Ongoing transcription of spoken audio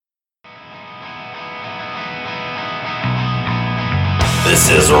This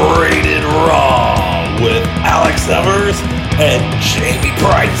is Rated Raw with Alex Evers and Jamie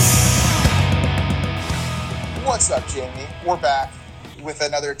Price. What's up, Jamie? We're back with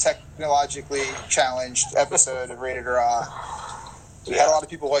another technologically challenged episode of Rated Raw. We had a lot of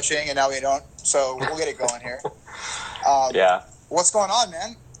people watching, and now we don't, so we'll get it going here. What's going on,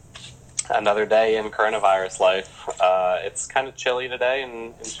 man? Another day in coronavirus life. It's kind of chilly today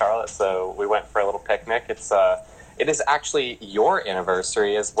in Charlotte, so we went for a little picnic. It is actually your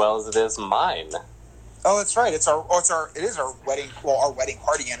anniversary as well as it is mine. Oh, that's right. It is our wedding. Well, our wedding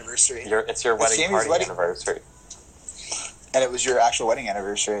party anniversary. It's your wedding party anniversary. And it was your actual wedding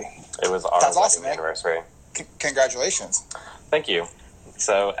anniversary. It was our wedding anniversary. Congratulations. Thank you.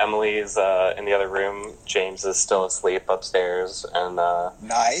 So Emily's in the other room. James is still asleep upstairs, and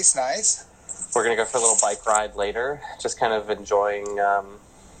Nice. We're gonna go for a little bike ride later. Just kind of enjoying Are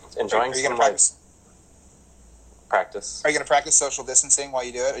you gonna practice? Practice. Are you gonna practice social distancing while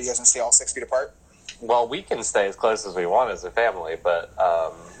you do it? Are you guys gonna stay all 6 feet apart? Well, we can stay as close as we want as a family, but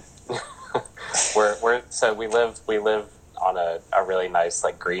we live on a really nice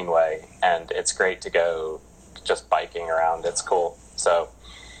like greenway, and it's great to go just biking around. It's cool. So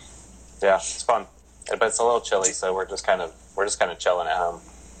yeah, it's fun, but it's a little chilly, so we're just kind of chilling at home.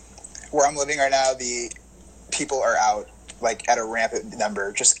 Where I'm living right now, the people are out like at a rampant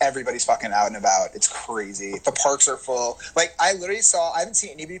number. Just everybody's fucking out and about. It's crazy. The parks are full. Like I haven't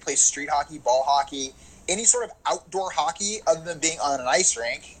seen anybody play street hockey, ball hockey, any sort of outdoor hockey other than being on an ice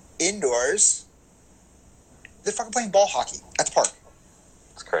rink indoors. They're fucking playing ball hockey at the park.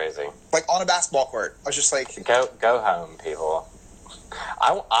 It's crazy. Like on a basketball court. I was just like, go home, people.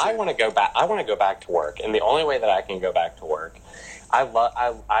 I want to go back. I want to go back to work, and the only way that I can go back to work,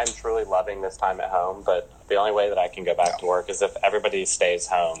 I'm truly loving this time at home. But the only way that I can go back to work is if everybody stays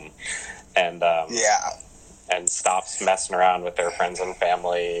home, and and stops messing around with their friends and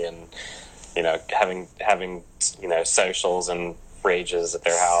family, and having socials and rages at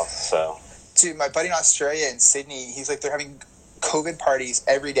their house. So, dude, my buddy in Australia in Sydney, he's like they're having COVID parties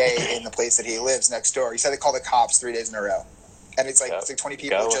every day in the place that he lives next door. He said they call the cops 3 days in a row. And it's like 20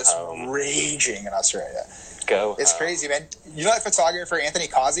 people just raging in Australia. It's crazy, man. You know that photographer, Anthony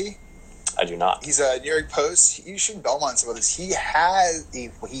Causey? I do not. He's a New York Post. You should Belmont some of this. He has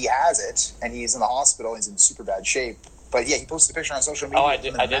it, and he's in the hospital. He's in super bad shape. But yeah, he posted a picture on social media. Oh, I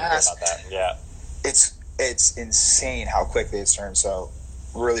did hear about that, yeah. It's insane how quickly it's turned, so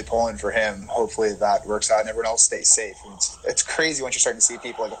really pulling for him. Hopefully that works out and everyone else stays safe. It's crazy once you're starting to see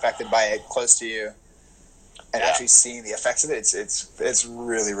people like affected by it close to you. And actually seeing the effects of it, it's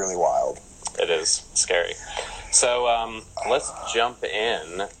really, really wild. It is scary. So let's jump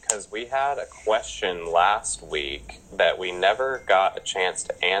in, because we had a question last week that we never got a chance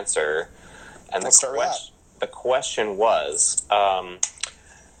to answer. And the question was, one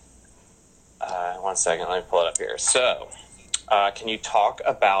second, let me pull it up here. So, can you talk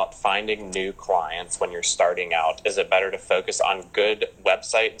about finding new clients when you're starting out? Is it better to focus on good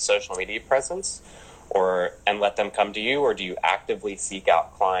website and social media presence, and let them come to you, or do you actively seek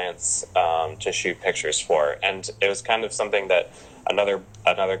out clients to shoot pictures for? And it was kind of something that another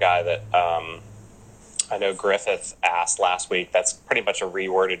guy that I know, Griffith, asked last week. That's pretty much a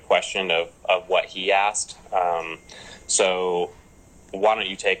reworded question of what he asked. So why don't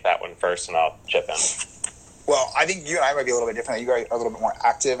you take that one first, and I'll chip in. Well, I think you and I might be a little bit different. You guys are a little bit more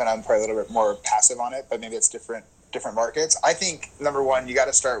active, and I'm probably a little bit more passive on it, but maybe it's different markets. I think number one, you got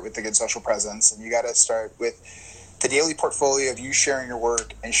to start with the good social presence, and you got to start with the daily portfolio of you sharing your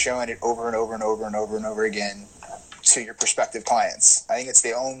work and showing it over and over and over and over and over again to your prospective clients. I think it's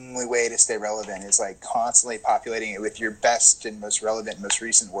the only way to stay relevant, is like constantly populating it with your best and most relevant and most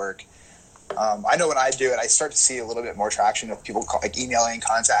recent work. I know when I do it, I start to see a little bit more traction with people like emailing,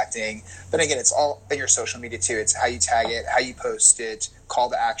 contacting. But again, it's all in your social media too. It's how you tag it, how you post it, call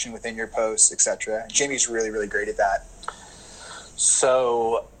to action within your posts, etc. Jamie's really, really great at that.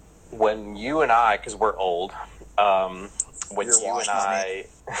 So when you and I, because we're old, when You're you and I,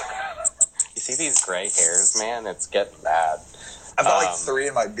 you see these gray hairs, man, it's getting bad. I've got like 3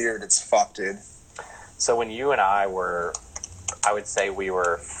 in my beard. It's fucked, dude. So when you and I were, I would say we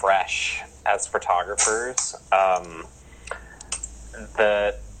were fresh as photographers.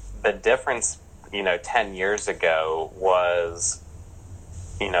 The difference, 10 years ago was,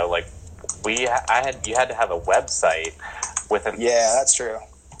 like you had to have a website with an. Yeah, that's true.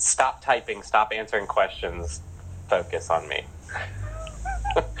 Stop typing, stop answering questions, focus on me.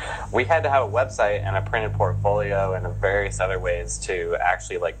 We had to have a website and a printed portfolio and various other ways to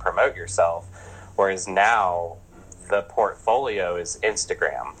actually like promote yourself. Whereas now, the portfolio is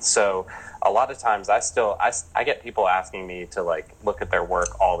Instagram. So a lot of times I get people asking me to like look at their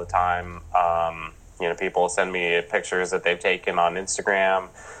work all the time. People send me pictures that they've taken on Instagram,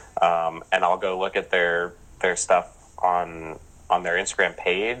 and I'll go look at their stuff on their Instagram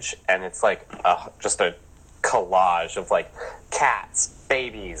page, and it's like just a collage of like cats,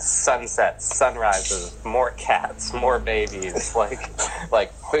 babies, sunsets, sunrises, more cats, more babies,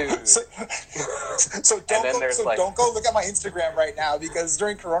 like food. So don't go look at my Instagram right now, because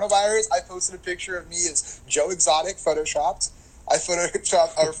during coronavirus, I posted a picture of me as Joe Exotic photoshopped. I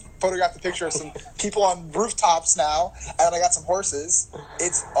photographed a picture of some people on rooftops now, and I got some horses.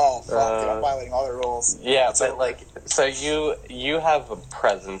 It's dude, I'm violating all the rules. Yeah, but like, so you have a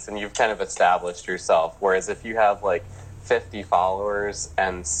presence and you've kind of established yourself. Whereas if you have like 50 followers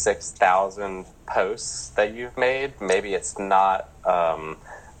and 6,000 posts that you've made, maybe it's not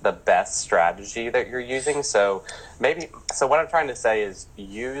the best strategy that you're using. So what I'm trying to say is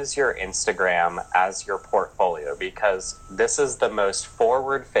use your Instagram as your portfolio, because this is the most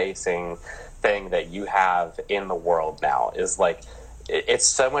forward-facing thing that you have in the world now. Is like, it's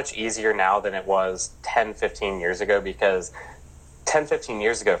so much easier now than it was 10, 15 years ago, because 10, 15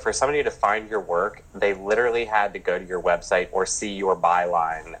 years ago, for somebody to find your work, they literally had to go to your website or see your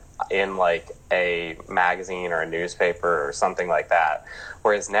byline in like a magazine or a newspaper or something like that.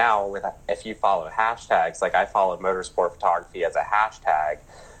 Whereas now, if you follow hashtags, like I follow motorsport photography as a hashtag,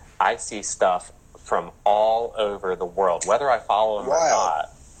 I see stuff from all over the world, whether I follow them or not.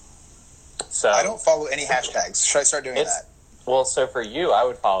 So I don't follow any hashtags. Should I start doing that? Well, so for you, I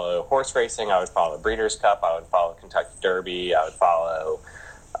would follow horse racing, I would follow Breeders' Cup, I would follow Kentucky Derby, I would follow,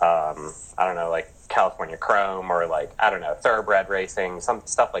 like California Chrome, or like, thoroughbred racing, some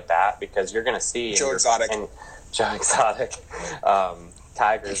stuff like that, because you're going to see Joe Exotic,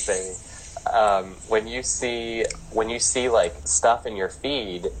 Tigers, baby. When you see like stuff in your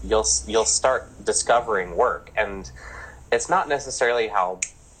feed, you'll start discovering work, and it's not necessarily how.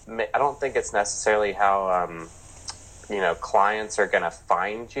 I don't think it's necessarily how clients are going to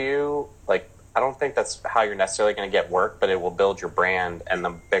find you. Like, I don't think that's how you're necessarily going to get work, but it will build your brand, and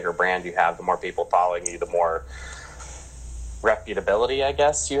the bigger brand you have, the more people following you, the more reputability, I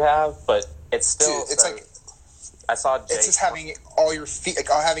guess, you have. But it's still, I saw Jake. It's just having all your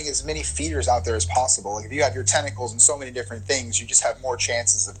having as many feeders out there as possible. Like, if you have your tentacles and so many different things, you just have more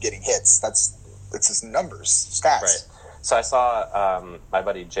chances of getting hits. It's just numbers, stats. Right. So I saw my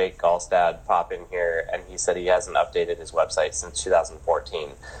buddy Jake Gallstad pop in here, and he said he hasn't updated his website since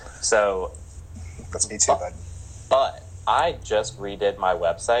 2014. So that's me too, bud. But I just redid my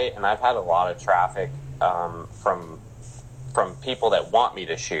website, and I've had a lot of traffic from people that want me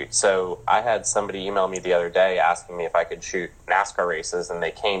to shoot. So I had somebody email me the other day asking me if I could shoot NASCAR races, and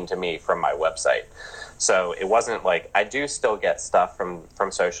they came to me from my website. So it wasn't like, I do still get stuff from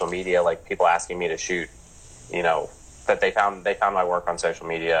social media, like people asking me to shoot, that they found my work on social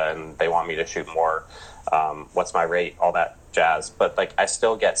media and they want me to shoot more. What's my rate? All that jazz. But like, I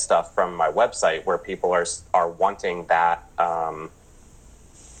still get stuff from my website where people are wanting that.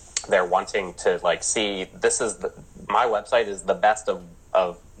 They're wanting to like see, my website is the best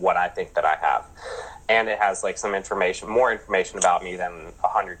of what I think that I have, and it has like more information about me than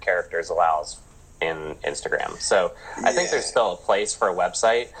 100 characters allows in Instagram. So I think there's still a place for a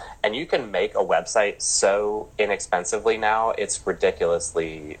website, and you can make a website so inexpensively now. It's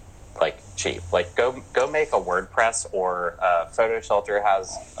ridiculously like cheap. Like go make a WordPress, or Photo Shelter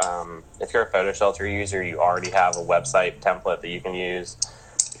has, if you're a Photo Shelter user, you already have a website template that you can use.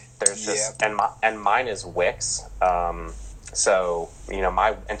 There's just, and mine is Wix. So,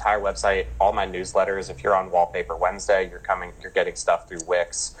 my entire website, all my newsletters, if you're on Wallpaper Wednesday, you're getting stuff through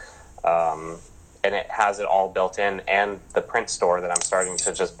Wix. And it has it all built in, and the print store that I'm starting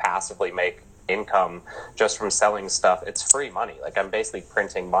to just passively make income just from selling stuff. It's free money. Like, I'm basically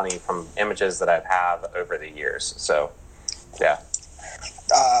printing money from images that I've had over the years. So, yeah.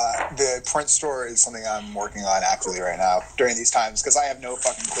 The print store is something I'm working on actively right now during these times, because I have no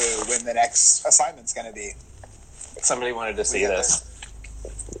fucking clue when the next assignment's going to be. Somebody wanted to see this.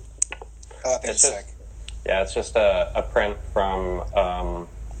 Oh, I think it's sick. Yeah, it's just a print from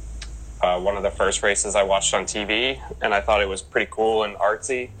one of the first races I watched on TV, and I thought it was pretty cool and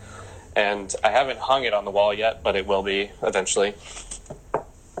artsy. And I haven't hung it on the wall yet, but it will be eventually. All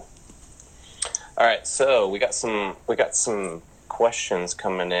right, so we got some questions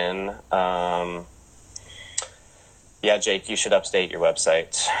coming in. Yeah, Jake, you should update your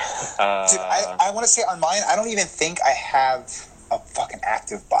website. Dude, I want to say on mine, I don't even think I have a fucking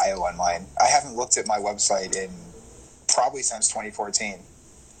active bio on mine. I haven't looked at my website in probably since 2014.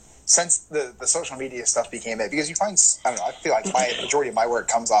 since the social media stuff became it, because you find, I don't know, I feel like my majority of my work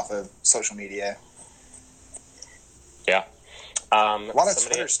comes off of social media. Yeah. A lot of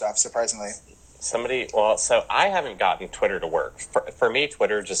Twitter stuff, surprisingly. So I haven't gotten Twitter to work. For me,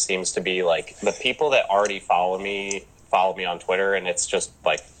 Twitter just seems to be like the people that already follow me on Twitter, and it's just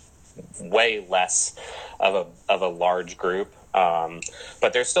like way less of a large group.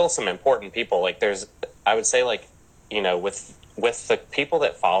 But there's still some important people. Like I would say, like, you know, with the people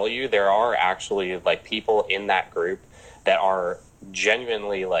that follow you, there are actually like people in that group that are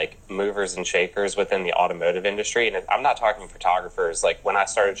genuinely like movers and shakers within the automotive industry. And I'm not talking photographers. Like when I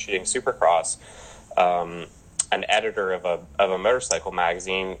started shooting Supercross, an editor of a motorcycle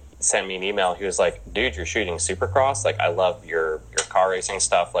magazine sent me an email. He was like, dude, you're shooting Supercross. Like, I love your car racing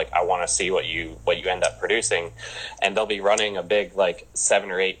stuff. Like, I want to see what you end up producing. And they'll be running a big, like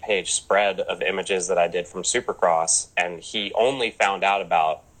 7 or 8 page spread of images that I did from Supercross. And he only found out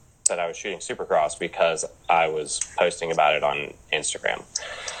about that I was shooting Supercross because I was posting about it on Instagram.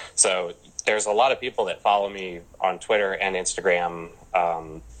 So there's a lot of people that follow me on Twitter and Instagram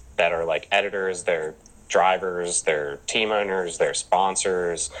that are like editors, they're drivers, they're team owners, they're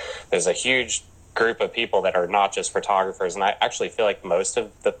sponsors. There's a huge group of people that are not just photographers. And I actually feel like most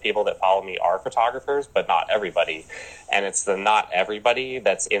of the people that follow me are photographers, but not everybody. And it's the not everybody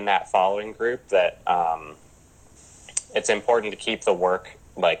that's in that following group that it's important to keep the work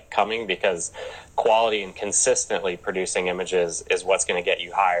like coming, because quality and consistently producing images is what's going to get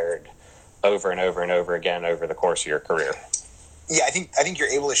you hired over and over and over again over the course of your career. Yeah, I think you're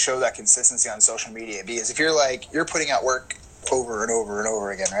able to show that consistency on social media, because if you're putting out work over and over and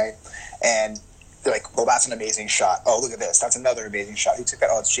over again, right? And they're like, well, that's an amazing shot. Oh, look at this. That's another amazing shot. Who took that?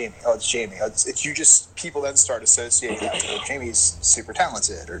 Oh, it's Jamie. Oh, it's Jamie. If you just, people then start associating that with, oh, Jamie's super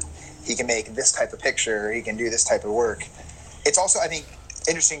talented, or he can make this type of picture, or he can do this type of work. It's also, I think,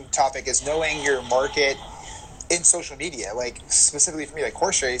 interesting topic is knowing your market in social media. Like specifically for me, like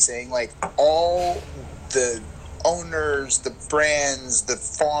horse racing, like all the owners, the brands, the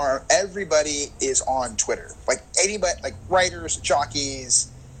farm, everybody is on Twitter. Like anybody, like writers,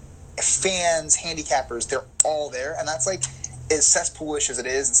 jockeys, fans, handicappers, they're all there. And that's like, as cesspoolish as it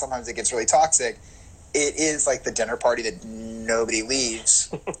is, and sometimes it gets really toxic, it is like the dinner party that nobody leaves.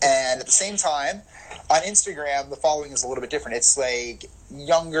 And at the same time, on Instagram, the following is a little bit different. It's like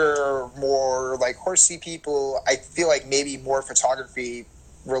younger, more like horsey people. I feel like maybe more photography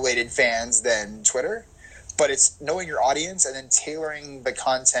related fans than Twitter. But it's knowing your audience and then tailoring the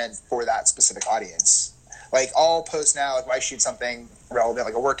content for that specific audience. Like I'll post now, if I shoot something relevant,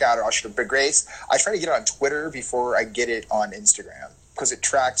 like a workout, or I'll shoot a big race, I try to get it on Twitter before I get it on Instagram, because it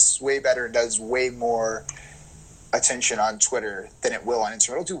tracks way better and does way more attention on Twitter than it will on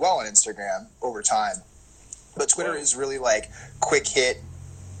Instagram. It'll do well on Instagram over time. But Twitter is really like quick hit,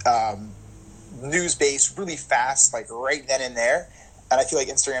 news-based, really fast, like right then and there. And I feel like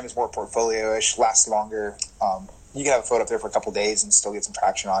Instagram is more portfolio-ish, lasts longer. You can have a photo up there for a couple of days and still get some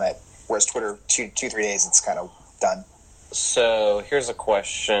traction on it. Whereas Twitter, 2-3 days, it's kind of done. So here's a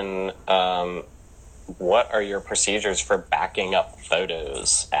question. What are your procedures for backing up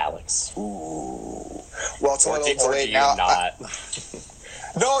photos, Alex? Ooh. Well, it's a little delayed now.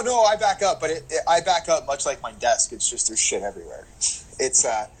 No, I back up, but I back up much like my desk. It's just there's shit everywhere. It's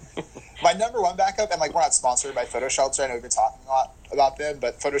my number one backup, and like we're not sponsored by Photo Shelter. I know we've been talking a lot about them,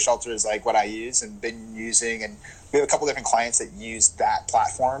 but Photo Shelter is like what I use and been using, and we have a couple different clients that use that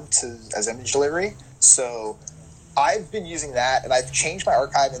platform as image delivery. So I've been using that, and I've changed my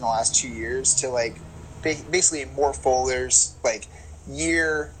archive in the last 2 years to like basically more folders, like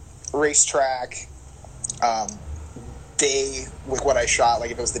year, racetrack, day with what I shot,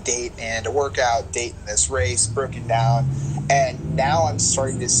 like if it was the date and a workout, date in this race, broken down. And now I'm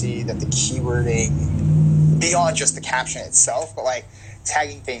starting to see that the keywording, beyond just the caption itself, but like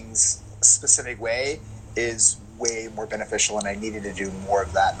tagging things a specific way is way more beneficial, and I needed to do more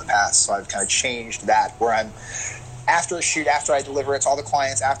of that in the past. So I've kind of changed that, where I'm after a shoot, after I deliver it to all the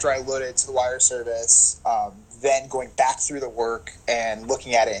clients, after I load it to the wire service, then going back through the work and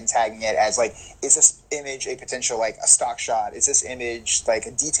looking at it and tagging it as like, is this image a potential, like a stock shot? Is this image like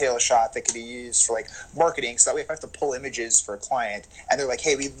a detail shot that could be used for like marketing? So that way if I have to pull images for a client and they're like,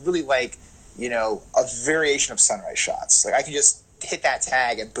 hey, we really like, a variation of sunrise shots. Like I can just hit that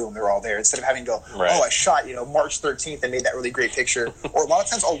tag and boom, they're all there, instead of having to go, right. Oh, I shot, March 13th and made that really great picture. Or a lot of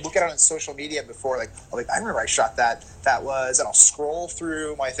times I'll look at it on social media before, like, I remember I shot that was, and I'll scroll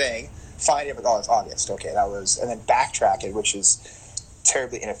through my thing, find it, but oh, it's August. Okay, that was, and then backtrack it, which is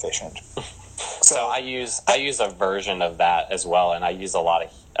terribly inefficient. So I use a version of that as well, and I use a lot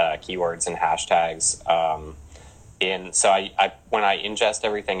of keywords and hashtags. I when I ingest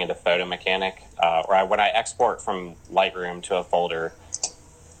everything into Photo Mechanic, when I export from Lightroom to a folder,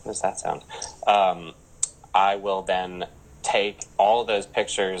 what does that sound? I will then take all of those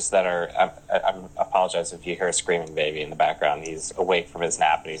pictures that are. I apologize if you hear a screaming baby in the background. He's awake from his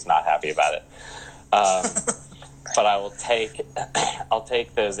nap and he's not happy about it. But I'll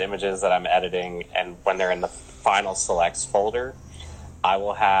take those images that I'm editing, and when they're in the final selects folder, I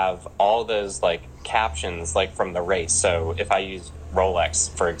will have all those like captions like from the race. So if I use Rolex,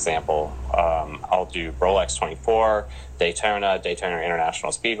 for example, I'll do Rolex 24, Daytona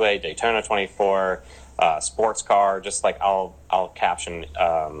International Speedway, Daytona 24, sports car. Just like I'll caption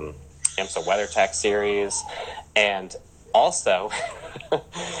IMSA WeatherTech series, and also,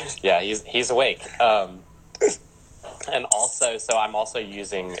 yeah, he's awake. And also, so I'm also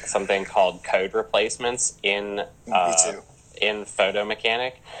using something called code replacements in Photo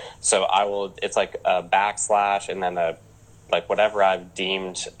Mechanic. So it's like a backslash and then like whatever I've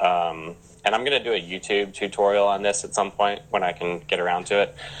deemed, and I'm going to do a YouTube tutorial on this at some point when I can get around to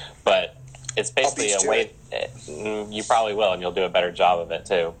it. But it's basically a way, you probably will, and you'll do a better job of it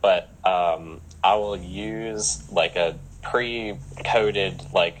too. But I will use like a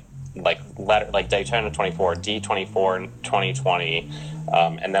pre-coded letter, like Daytona 24, D24 2020,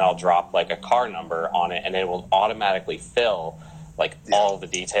 and then I'll drop like a car number on it, and it will automatically fill like all the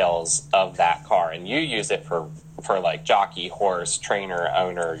details of that car, and you use it for like jockey, horse, trainer,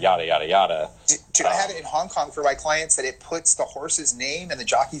 owner, yada yada yada. Dude, I have it in Hong Kong for my clients that it puts the horse's name and the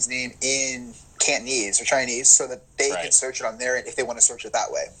jockey's name in Cantonese or Chinese so that they can search it on there if they want to search it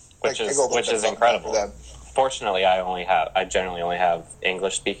that way. Which is incredible. Fortunately, I generally only have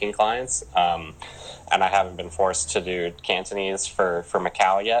English-speaking clients, and I haven't been forced to do Cantonese for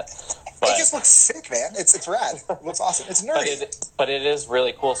Macau yet. But it just looks sick, man. It's rad. It looks awesome. It's nerdy. But it is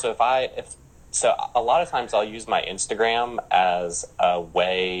really cool. So so a lot of times I'll use my Instagram as a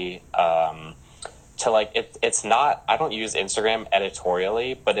way to like it's not. I don't use Instagram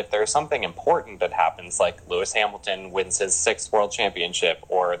editorially, but if there's something important that happens, like Lewis Hamilton wins his 6th world championship,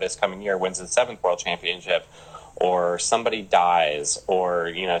 or this coming year wins his 7th world championship, or somebody dies,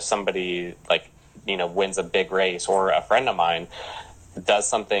 or somebody wins a big race, or a friend of mine does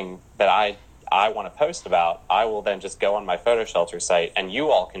something that I want to post about, I will then just go on my Photo Shelter site, and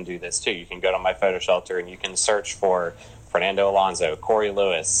you all can do this too. You can go to my Photo Shelter and you can search for Fernando Alonso, Corey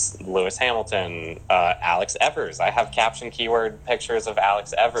Lewis, Lewis Hamilton, Alex Evers. I have caption keyword pictures of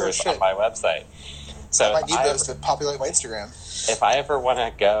Alex Evers on my website. So I might need those to populate my Instagram. If I ever want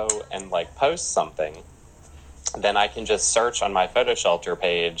to go and like post something, then I can just search on my Photo Shelter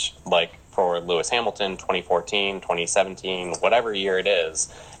page, like for Lewis Hamilton, 2014, 2017, whatever year it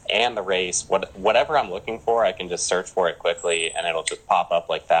is, and the race, whatever I'm looking for, I can just search for it quickly, and it'll just pop up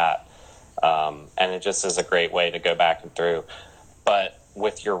like that. And it just is a great way to go back and through. But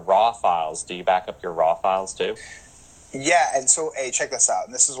with your RAW files, do you back up your RAW files too? Yeah, and so, hey, check this out.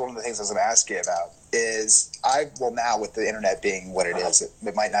 And this is one of the things I was going to ask you about. Now with the internet being what it is,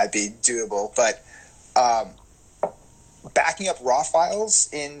 it might not be doable, but backing up RAW files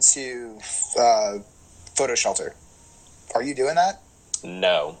into Photo Shelter. Are you doing that?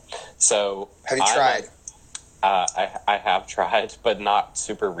 No. So have you tried? I have tried, but not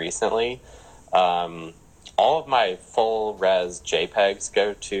super recently. All of my full res JPEGs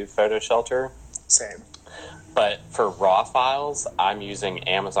go to Photo Shelter. Same. But for RAW files, I'm using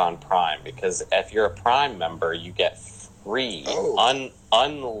Amazon Prime, because if you're a Prime member, you get free,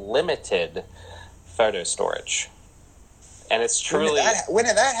 unlimited photo storage. And it's truly... When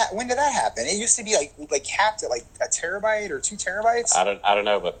did that happen? It used to be like capped at like a terabyte or 2 terabytes. I don't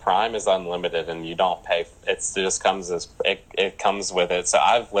know, but Prime is unlimited, and you don't pay. It just comes it comes with it. So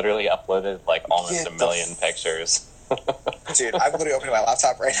I've literally uploaded like almost a million pictures. Dude, I'm literally opening my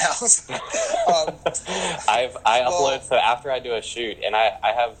laptop right now. I upload, so after I do a shoot, and I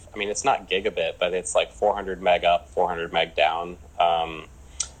have, I mean, it's not gigabit, but it's like 400 meg up, 400 meg down.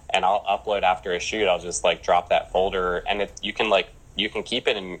 And I'll upload after a shoot. I'll just like drop that folder, and you can keep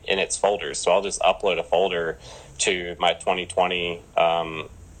it in its folders. So I'll just upload a folder to my 2020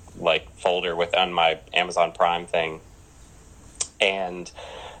 folder within my Amazon Prime thing, and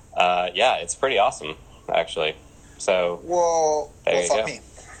it's pretty awesome actually. So fuck me.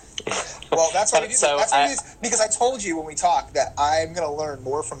 Well, that's why we do this. Because I told you when we talked that I'm going to learn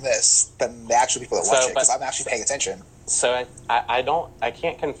more from this than the actual people that watch it, because I'm actually paying attention. So I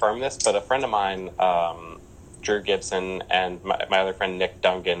can't confirm this, but a friend of mine, Drew Gibson, and my other friend Nick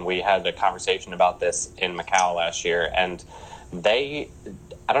Dungan, we had a conversation about this in Macau last year, and I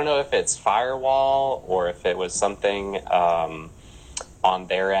don't know if it's firewall or if it was something on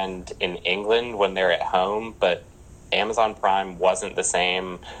their end in England when they're at home, but Amazon Prime wasn't the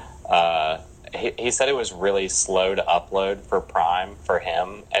same. He said it was really slow to upload for Prime for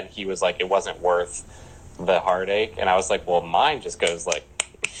him, and he was like, it wasn't worth the heartache. And I was like, well, mine just goes like.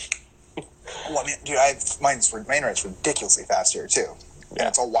 Well, I mean, dude, my internet's ridiculously fast here too, and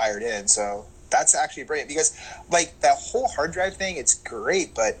it's all wired in. So that's actually brilliant because, like, that whole hard drive thing, it's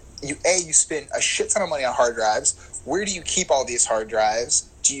great, but you spend a shit ton of money on hard drives. Where do you keep all these hard drives?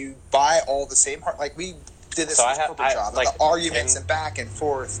 Do you buy all the same like we did this corporate job, like the arguments and back and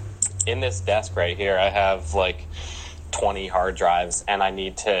forth. In this desk right here, I have like 20 hard drives, and I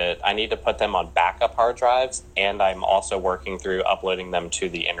need to put them on backup hard drives, and I'm also working through uploading them to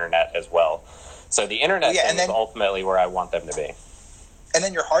the internet as well. So the internet is ultimately where I want them to be. And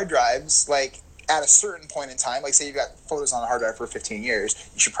then your hard drives, like at a certain point in time, like say you've got photos on a hard drive for 15 years,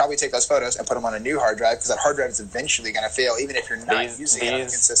 you should probably take those photos and put them on a new hard drive because that hard drive is eventually going to fail, even if you're not using it on a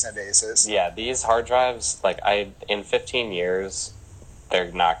consistent basis. Yeah, these hard drives, like in 15 years,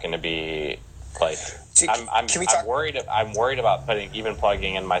 they're not going to be like. I'm worried about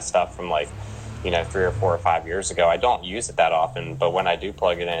plugging in my stuff from like, 3 or 4 or 5 years ago. I don't use it that often, but when I do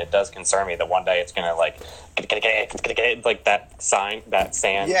plug it in, it does concern me that one day it's gonna like that sand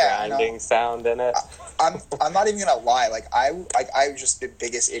grinding sound in it. I'm not even gonna lie. I was just the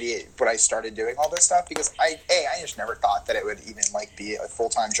biggest idiot when I started doing all this stuff because I just never thought that it would even like be a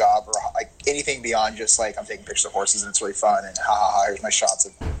full-time job or like anything beyond just like I'm taking pictures of horses and it's really fun and here's my shots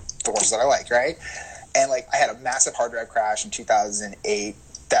of the horses that I like, right? And like I had a massive hard drive crash in 2008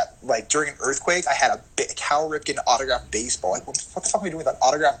 that like during an earthquake I had a Cal Ripken autographed baseball. Like what the fuck am I doing with an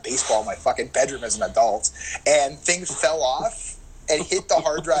autographed baseball in my fucking bedroom as an adult? And things fell off and hit the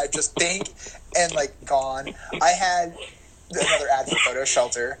hard drive just and like gone. I had another ad for Photo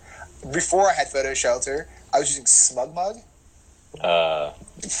Shelter. Before I had Photo Shelter, I was using SmugMug. Oh,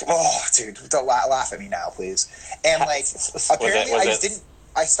 dude, don't laugh at me now, please. And like apparently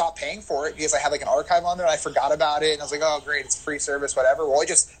I stopped paying for it because I had like an archive on there and I forgot about it and I was like, oh great, it's free service, whatever. Well,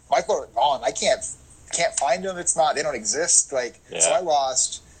 my photos are gone. I can't find them. They don't exist. So I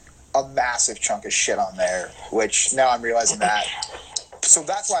lost a massive chunk of shit on there, which now I'm realizing that. So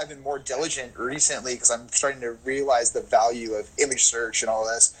that's why I've been more diligent recently because I'm starting to realize the value of image search and all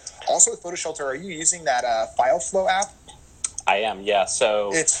this. Also with Photo Shelter, are you using that FileFlow app? I am, yeah.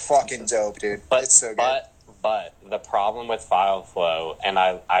 So it's fucking dope, dude. It's so good. But the problem with FileFlow, and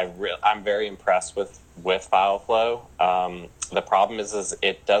I'm very impressed with FileFlow. The problem is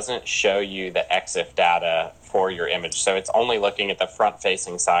it doesn't show you the EXIF data for your image, so it's only looking at the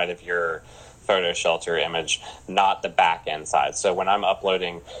front-facing side of your Photo Shelter image, not the back-end side. So when I'm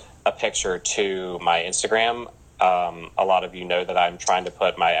uploading a picture to my Instagram, a lot of you know that I'm trying to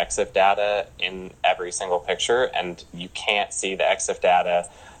put my EXIF data in every single picture, and you can't see the EXIF data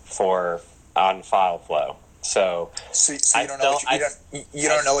on FileFlow. So you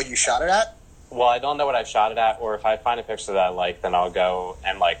don't know what you shot it at? Well, I don't know what I shot it at, or if I find a picture that I like, then I'll go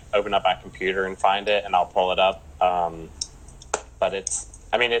and like open up my computer and find it, and I'll pull it up. But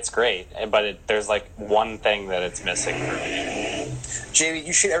it's great, but there's like one thing that it's missing for me. Jamie,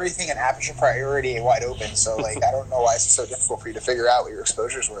 you shoot everything in aperture priority and wide open, so like I don't know why it's so difficult for you to figure out what your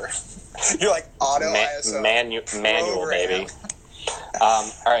exposures were. You're like auto ISO manual, baby.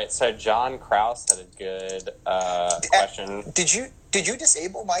 All right, so John Kraus had a good question. Did you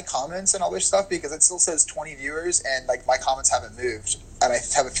disable my comments and all this stuff because it still says 20 viewers and like my comments haven't moved, and I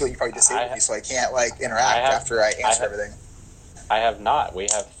have a feeling you probably disabled me so I can't like interact after I answer everything. I have not. We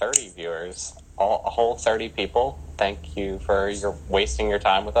have 30 viewers, a whole 30 people. Thank you for wasting your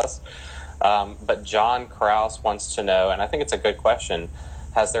time with us. But John Kraus wants to know, and I think it's a good question.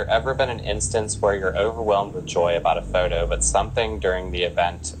 Has there ever been an instance where you're overwhelmed with joy about a photo, but something during the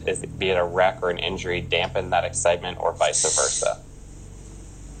event, be it a wreck or an injury, dampened that excitement or vice versa?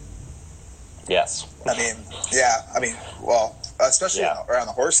 Yes. Well, especially around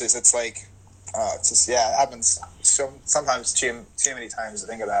the horses, it's like, it happens sometimes too many times to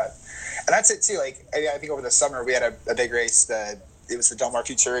think about. And that's it too. Like, I think over the summer we had a big race it was the Del Mar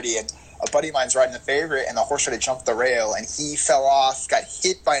Futurity, and a buddy of mine's riding the favorite, and the horse tried to jump the rail, and he fell off, got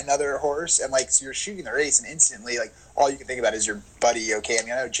hit by another horse, and like so you're shooting the race, and instantly like all you can think about is your buddy. Okay, I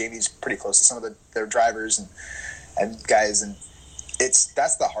mean I know Jamie's pretty close to some of their drivers and guys, and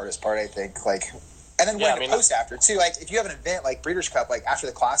that's the hardest part I think. Like, and then when post after too, like if you have an event like Breeders' Cup, like after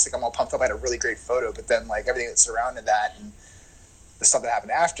the Classic, I'm all pumped up. I had a really great photo, but then like everything that surrounded that and the stuff that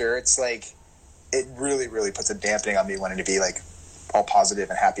happened after, it's like it really really puts a dampening on me wanting to be like all positive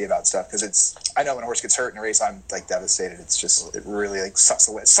and happy about stuff because I know when a horse gets hurt in a race I'm like devastated. It really like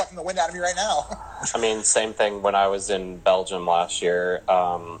sucking the wind out of me right now. I mean, same thing when I was in Belgium last year.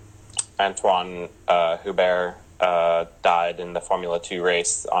 Antoine Hubert died in the Formula 2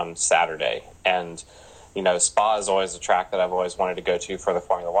 race on Saturday. And, you know, Spa is always a track that I've always wanted to go to for the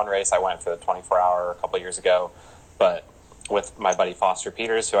Formula 1 race. I went for the 24-hour a couple of years ago, but with my buddy Foster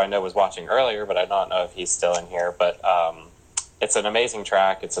Peters, who I know was watching earlier, but I don't know if he's still in here. But it's an amazing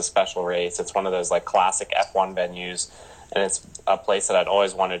track. It's a special race. It's one of those like classic F1 venues, and it's a place that I'd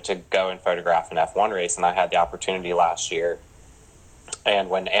always wanted to go and photograph an F1 race, and I had the opportunity last year. And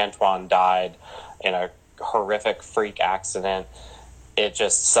when Antoine died in a horrific freak accident, it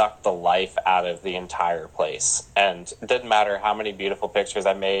just sucked the life out of the entire place. And it didn't matter how many beautiful pictures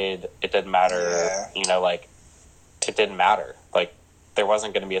I made. It didn't matter, you know, like, it didn't matter. Like, there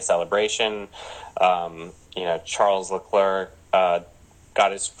wasn't going to be a celebration. You know, Charles Leclerc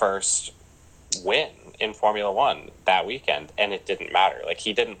got his first win in Formula One that weekend, and it didn't matter. Like,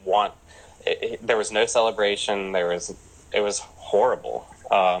 he didn't want there was no celebration. It was horrible.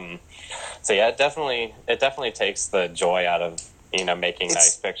 So yeah, it definitely takes the joy out of, you know, making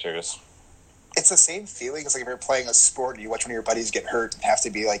nice pictures. It's the same feeling as like if you're playing a sport and you watch one of your buddies get hurt and have to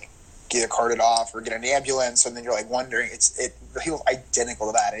be like get carted off or get an ambulance, and then you're like wondering. It feels identical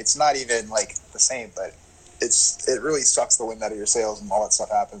to that. It's not even like the same, but it really sucks the wind out of your sails and all that stuff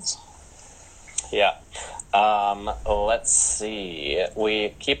happens. Yeah. Let's see.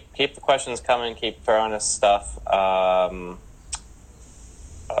 We keep the questions coming. Keep throwing us stuff.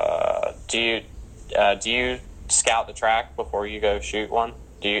 Do you scout the track before you go shoot one?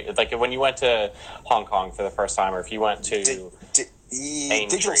 Do you, like, when you went to Hong Kong for the first time, or if you went to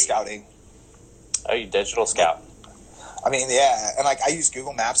digital scouting? Oh, you digital scout. I mean, yeah, and like I use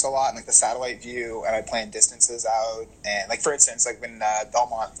Google Maps a lot and like the satellite view, and I plan distances out. And like for instance, like when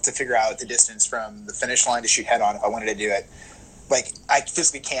Belmont, to figure out the distance from the finish line to shoot head on, if I wanted to do it, like I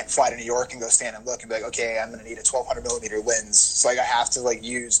physically can't fly to New York and go stand and look and be like, okay, I'm going to need a 1200 millimeter lens. So like I have to like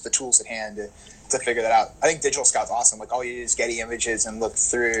use the tools at hand to figure that out. I think Digital Scout's awesome. Like all you do is Getty Images and look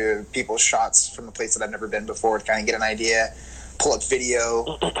through people's shots from a place that I've never been before to kind of get an idea, pull up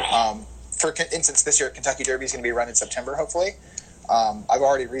video. For instance, this year Kentucky Derby is going to be run in September, hopefully. I've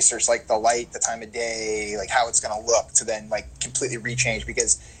already researched like the light, the time of day, like how it's going to look to then like completely rechange,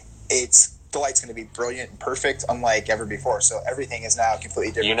 because the light's going to be brilliant and perfect, unlike ever before. So everything is now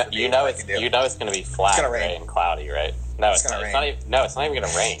completely different. You know it's going to be flat, gray, and cloudy, right? No, it's not. It's not even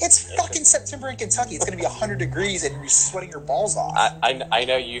going to rain. It's fucking September in Kentucky. It's going to be 100 degrees and you're sweating your balls off. I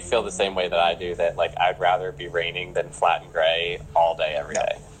know you feel the same way that I do. That like I'd rather be raining than flat and gray all day every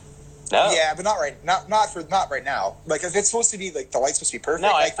day. No. Yeah, but not right now. Like if it's supposed to be like the light's supposed to be perfect.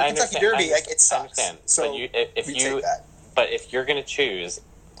 No, like for Kentucky Derby, like it sucks. I understand. So if you're going to choose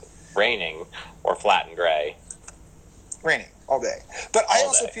raining or flat and gray, raining all day. But I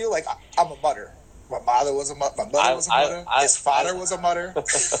also feel like I'm a mutter. My mother was a mutter. His father was a mutter.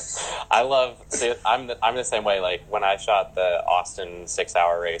 I love. See, I'm the same way. Like when I shot the Austin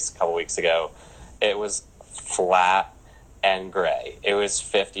 6-hour race a couple weeks ago, it was flat and gray. It was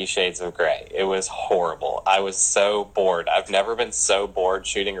 50 shades of gray. It was horrible. I was so bored. I've never been so bored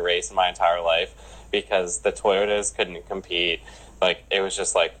shooting a race in my entire life, because the Toyotas couldn't compete. Like it was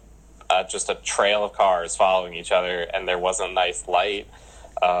just like just a trail of cars following each other, and there wasn't nice light.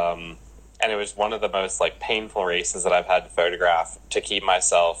 And it was one of the most like painful races that I've had to photograph to keep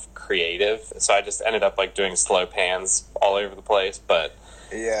myself creative. So I just ended up like doing slow pans all over the place. But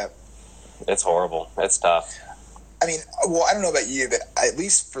yeah, it's horrible. It's tough. I mean, well, I don't know about you, but at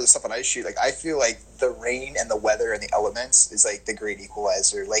least for the stuff that I shoot, like I feel like the rain and the weather and the elements is like the great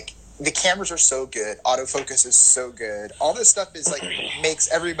equalizer. Like the cameras are so good, autofocus is so good, all this stuff is like makes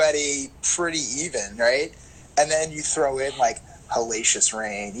everybody pretty even, right? And then you throw in like hellacious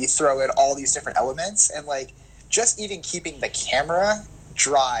rain, you throw in all these different elements, and like just even keeping the camera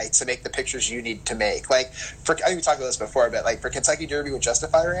dry to make the pictures you need to make. Like I think we talked about this before, but like for Kentucky Derby with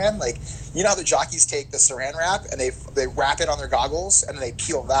Justify ran, like you know how the jockeys take the saran wrap and they wrap it on their goggles and then they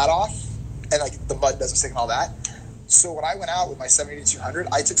peel that off and like the mud doesn't stick and all that. So when I went out with my 70-200,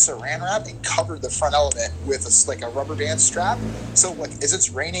 I took saran wrap and covered the front element with a rubber band strap. So like as it's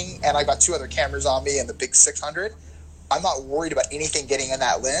raining and I got 2 other cameras on me and the big 600, I'm not worried about anything getting in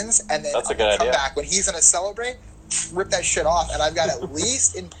that lens. And then come back when he's going to celebrate, rip that shit off, and I've got at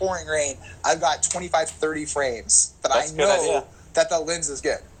least in pouring rain, I've got 25-30 frames that I know that the lens is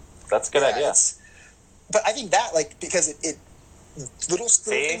good. That's a good idea. But I think that like because it little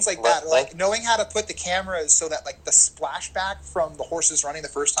things like that, like knowing how to put the cameras so that like the splashback from the horses running the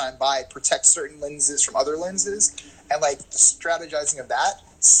first time by protects certain lenses from other lenses, and like the strategizing of that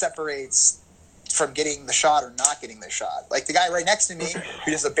separates from getting the shot or not getting the shot. Like the guy right next to me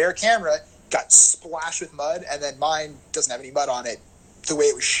who does a bare camera got splashed with mud, and then mine doesn't have any mud on it. The way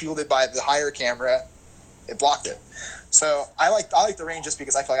it was shielded by the higher camera, It blocked it. So I like the rain just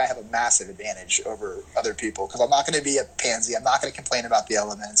because I feel like I have a massive advantage over other people because I'm not going to be a pansy. I'm not going to complain about the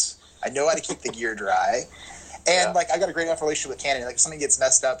elements. I know how to keep the gear dry. And like I got a great enough relationship with Canon. Like if something gets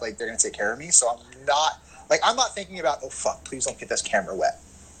messed up, like they're going to take care of me. So I'm not thinking about, oh fuck, please don't get this camera wet.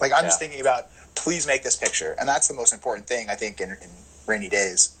 Like I'm just thinking about, please make this picture. And that's the most important thing, I think, in rainy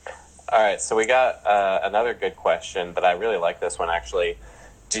days. All right, so we got another good question, but I really like this one, actually.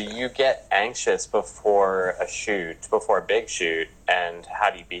 Do you get anxious before a big shoot, and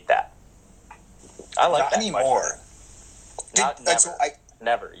how do you beat that? I like Not that anymore.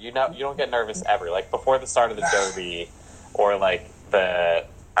 Never. You don't get nervous ever. Like, before the start of the Derby, or, like, the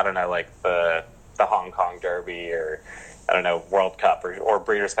Hong Kong Derby, or, I don't know, World Cup, or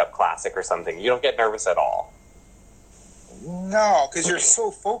Breeders' Cup Classic or something. You don't get nervous at all. No, because you're so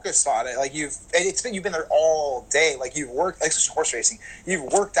focused on it. Like you've been there all day. Like you've worked, like horse racing.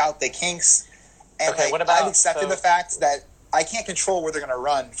 You've worked out the kinks, and I've accepted the fact that I can't control where they're going to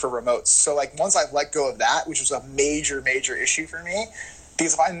run for remotes. So like once I've let go of that, which was a major issue for me,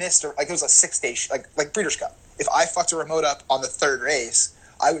 because if I missed, like it was a 6-day, like Breeders' Cup. If I fucked a remote up on the third race,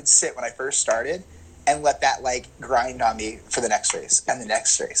 I would sit when I first started and let that like grind on me for the next race and the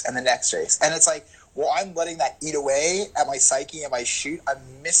next race and the next race, and it's like. Well, I'm letting that eat away at my psyche and my shoot. I'm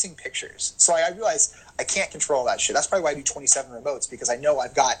missing pictures. So I realized I can't control that shit. That's probably why I do 27 remotes, because I know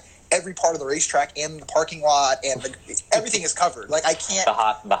I've got every part of the racetrack and the parking lot and everything is covered. Like I can't... The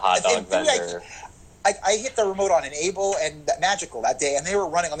hot dog vendor. I hit the remote on Enable and Magical that day, and they were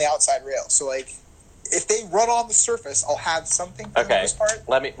running on the outside rail. So like, if they run on the surface, I'll have something for the most part.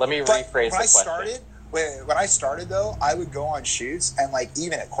 Let me rephrase the question. When I started, though, I would go on shoots and, like,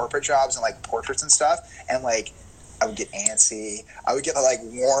 even at corporate jobs and, like, portraits and stuff, and, like, I would get antsy. I would get the, like,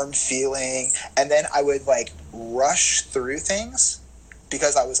 warm feeling, and then I would, like, rush through things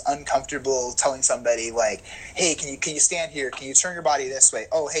because I was uncomfortable telling somebody, like, hey, can you stand here? Can you turn your body this way?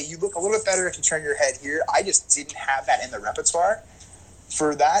 Oh, hey, you look a little bit better if you turn your head here. I just didn't have that in the repertoire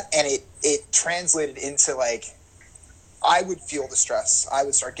for that, and it translated into, like, I would feel the stress. I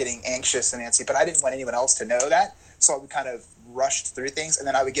would start getting anxious and antsy, but I didn't want anyone else to know that. So I would kind of rush through things, and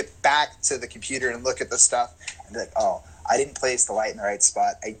then I would get back to the computer and look at the stuff and be like, oh, I didn't place the light in the right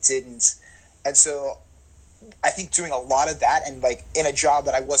spot. I didn't. And so I think doing a lot of that, and like in a job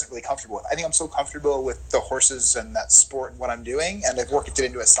that I wasn't really comfortable with. I think I'm so comfortable with the horses and that sport and what I'm doing, and I've worked it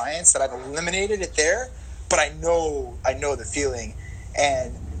into a science that I've eliminated it there, but I know the feeling.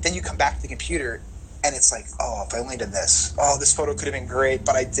 And then you come back to the computer, and it's like, oh, if I only did this. Oh, this photo could have been great,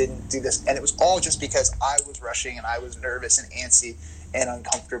 but I didn't do this. And it was all just because I was rushing and I was nervous and antsy and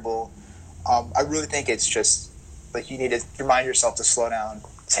uncomfortable. I really think it's just, like, you need to remind yourself to slow down,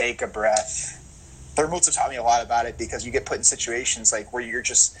 take a breath. The remotes have taught me a lot about it because you get put in situations, like, where you're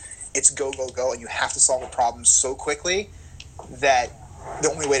just, it's go, go, go, and you have to solve a problem so quickly that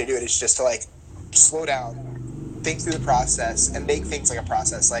the only way to do it is just to, like, slow down, think through the process, and make things like a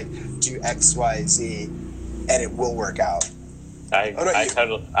process, like do X, Y, Z, and it will work out. I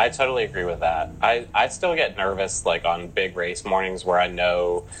totally agree with that. I still get nervous, like on big race mornings where I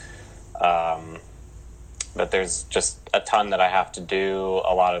know that there's just a ton that I have to do,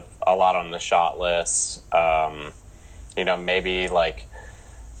 a lot on the shot list. Maybe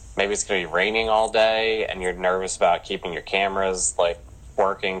it's gonna be raining all day, and you're nervous about keeping your cameras like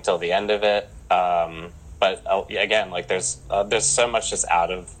working till the end of it. But again, like there's so much just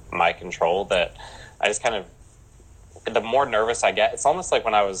out of my control that I just kind of, the more nervous I get, it's almost like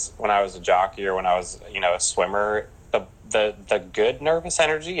when I was a jockey or when I was a swimmer. The good nervous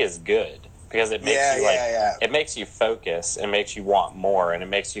energy is good because it makes it makes you focus, it makes you want more, and it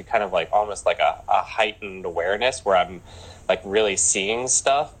makes you kind of like almost like a heightened awareness where I'm like really seeing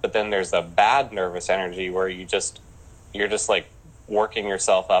stuff. But then there's a bad nervous energy where you're just like working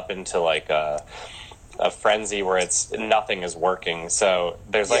yourself up into like a frenzy where nothing is working. So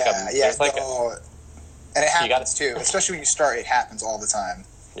there's and it happens too, especially when you start. It happens all the time.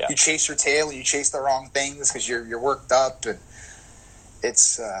 Yeah. You chase your tail and you chase the wrong things because you're worked up, and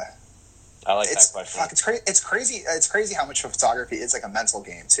it's. I like that question. It's crazy. It's crazy how much of photography is like a mental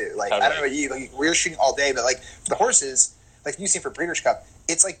game too. Like totally. I don't know about you. Like we're shooting all day, but like for the horses, like you see for Breeders' Cup,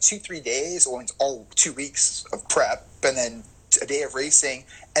 it's like 2-3 days, or it's all 2 weeks of prep, and then a day of racing,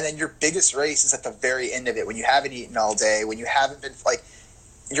 and then your biggest race is at the very end of it when you haven't eaten all day, when you haven't been like,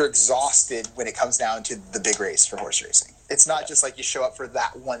 you're exhausted when it comes down to the big race for horse racing. It's not just like you show up for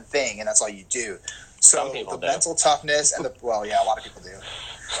that one thing and that's all you do. So the mental toughness and a lot of people do.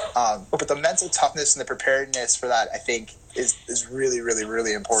 But the mental toughness and the preparedness for that, I think, is really, really,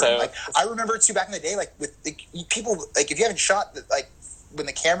 really important. So, like I remember too back in the day, like with people, like if you haven't shot, like when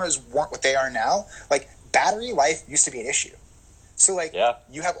the cameras weren't what they are now, like battery life used to be an issue. So like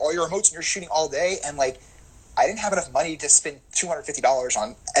you have all your remotes and you're shooting all day, and like I didn't have enough money to spend $250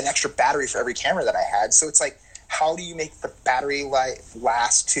 on an extra battery for every camera that I had. So it's like, how do you make the battery life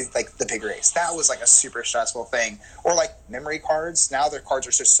last to like the big race? That was like a super stressful thing. Or like memory cards. Now their cards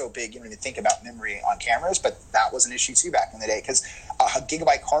are just so big, you don't even think about memory on cameras, but that was an issue too back in the day, because a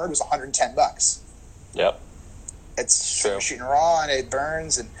gigabyte card was $110. Yep. It's true. Shooting raw and it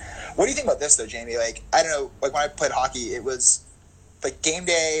burns. And what do you think about this though, Jamie? Like, I don't know, like when I played hockey, it was like game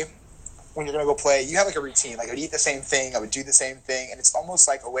day, when you're going to go play, you have like a routine. Like I would eat the same thing, I would do the same thing, and it's almost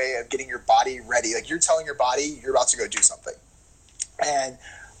like a way of getting your body ready. Like you're telling your body you're about to go do something. And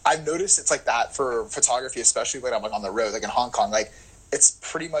I've noticed it's like that for photography, especially when I'm like on the road, like in Hong Kong. Like it's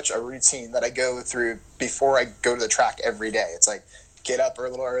pretty much a routine that I go through before I go to the track every day. It's like get up a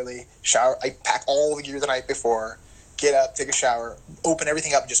little early, shower. I pack all the gear the night before, get up, take a shower, open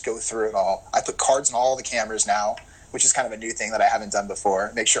everything up, and just go through it all. I put cards in all the cameras now, which is kind of a new thing that I haven't done before.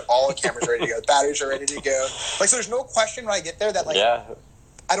 Make sure all the cameras are ready to go, batteries are ready to go. Like, so there's no question when I get there that like,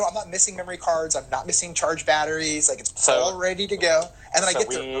 I'm not missing memory cards, I'm not missing charged batteries. Like it's all ready to go, and then I get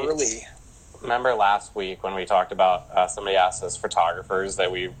there early. Remember last week when we talked about somebody asked us photographers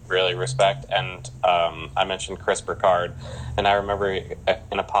that we really respect, and I mentioned Chris Burkard, and I remember in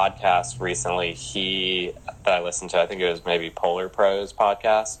a podcast recently that I listened to, I think it was maybe Polar Pros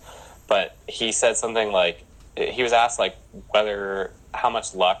podcast, but he said something like, he was asked like how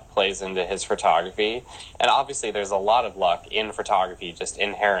much luck plays into his photography, and obviously there's a lot of luck in photography just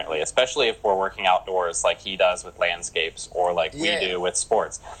inherently, especially if we're working outdoors like he does with landscapes or like we do with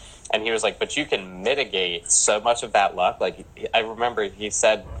sports. And he was like, but you can mitigate so much of that luck. Like I remember he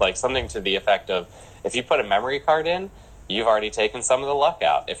said like something to the effect of, if you put a memory card in, you've already taken some of the luck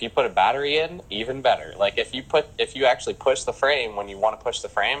out. If you put a battery in, even better. Like if you actually push the frame when you want to push the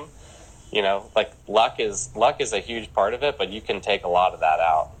frame, you know, like luck is a huge part of it, but you can take a lot of that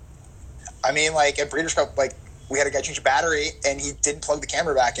out. I mean, like at Breeders' Cup, like we had a guy change a battery and he didn't plug the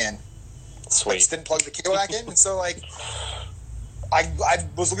camera back in. Sweet. Like, just didn't plug the cable back in, and so like I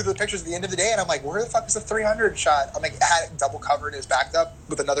was looking at the pictures at the end of the day, and I'm like, where the fuck is the 300 shot? I'm like, it had it double covered, is backed up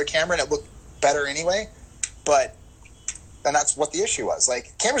with another camera, and it looked better anyway. And that's what the issue was.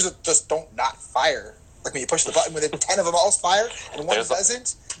 Like cameras just don't not fire. Like when you push the button, within 10 of them all fire, and one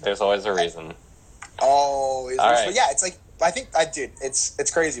doesn't. There's always a reason. Always. Right. But yeah, it's like, I think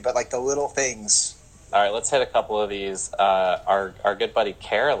it's crazy, but like the little things. All right, let's hit a couple of these. Our good buddy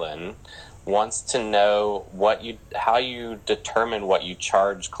Carolyn wants to know how you determine what you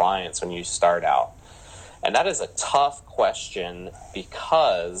charge clients when you start out. And that is a tough question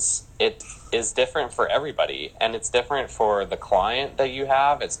because it is different for everybody, and it's different for the client that you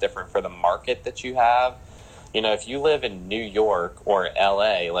have. It's different for the market that you have. You know, if you live in New York or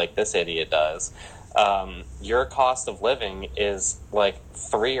LA, like this idiot does, your cost of living is like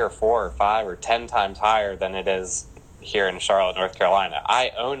 3 or 4 or 5 or 10 times higher than it is here in Charlotte, North Carolina.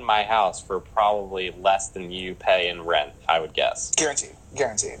 I own my house for probably less than you pay in rent, I would guess. Guaranteed,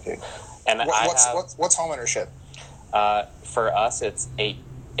 dude. And what's home ownership? For us, it's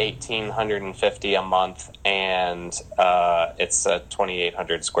 $1,850 a month, and it's a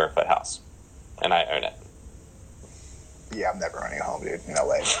 2,800 square foot house, and I own it. Yeah, I'm never owning a home, dude, in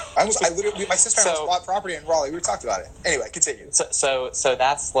LA. My sister almost bought property in Raleigh. We talked about it. Anyway, continue. So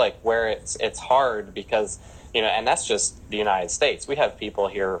that's like where it's hard because, you know, and that's just the United States. We have people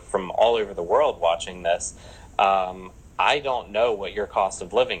here from all over the world watching this. I don't know what your cost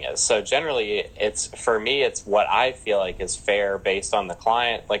of living is. So generally, for me, it's what I feel like is fair based on the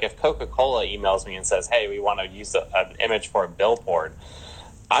client. Like if Coca-Cola emails me and says, hey, we want to use an image for a billboard,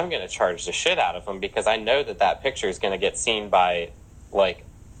 I'm going to charge the shit out of them because I know that picture is going to get seen by like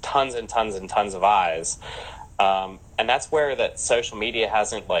tons and tons and tons of eyes. And that's where that social media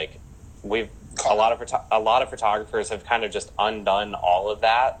hasn't like, a lot of photographers have kind of just undone all of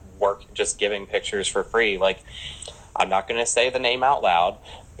that work, just giving pictures for free. Like, I'm not going to say the name out loud,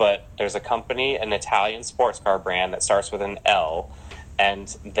 but there's a company, an Italian sports car brand that starts with an L,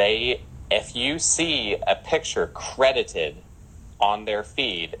 and if you see a picture credited on their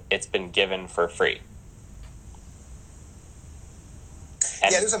feed, it's been given for free.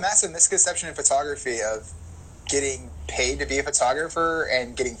 And there's a massive misconception in photography of getting paid to be a photographer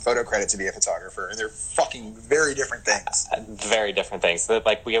and getting photo credit to be a photographer, and they're fucking very different things. Very different things.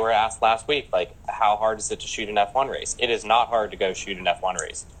 Like we were asked last week, like how hard is it to shoot an F1 race? It is not hard to go shoot an F1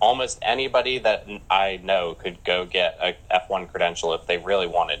 race. Almost anybody that I know could go get a F1 credential if they really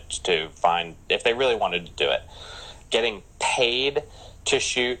wanted to do it. Getting paid to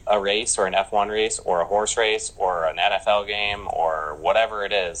shoot a race or an F1 race or a horse race or an NFL game or whatever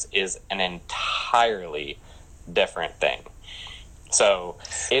it is an entirely entirely different thing. So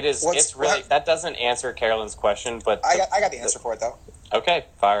it's really, that doesn't answer Carolyn's question, but I got the answer for it though. Okay,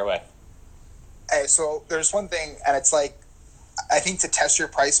 fire away. Hey, so there's one thing, and it's like, I think to test your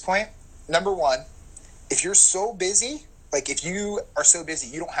price point, number one, if you're so busy, like if you are so busy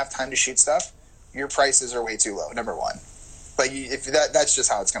you don't have time to shoot stuff, your prices are way too low, number one. Like if that's just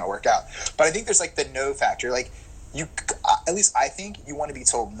how it's going to work out. But I think there's like the no factor. Like you, at least I think you want to be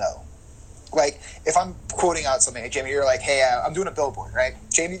told no. Like if I'm quoting out something, like, Jamie, you're like, hey, I'm doing a billboard, right?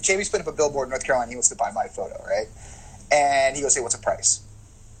 Jamie's putting up a billboard in North Carolina. He wants to buy my photo, right? And he goes, hey, what's the price?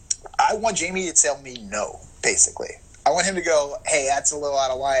 I want Jamie to tell me no, basically. I want him to go, hey, that's a little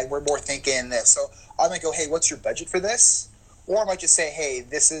out of line. We're more thinking this. So I might go, hey, what's your budget for this? Or I might just say, hey,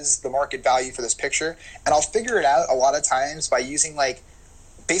 this is the market value for this picture. And I'll figure it out a lot of times by using, like,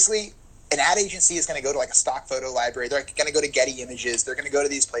 basically an ad agency is going to go to, like, a stock photo library. They're going to go to Getty Images. They're going to go to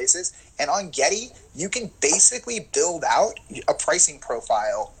these places. And on Getty, you can basically build out a pricing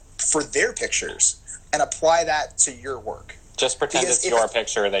profile for their pictures and apply that to your work. Just pretend it's your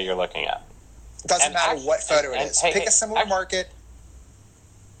picture that you're looking at. Doesn't matter what photo it is. Pick a similar market.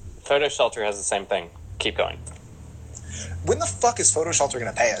 Photo Shelter has the same thing. Keep going. When the fuck is Photo Shelter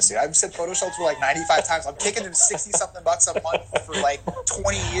going to pay us, dude? I've said Photo Shelter like 95 times. I'm kicking them 60-something bucks a month for like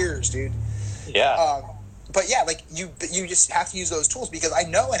 20 years, dude. Yeah. But yeah, like you just have to use those tools because I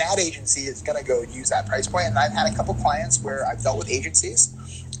know an ad agency is going to go use that price point. And I've had a couple clients where I've dealt with agencies,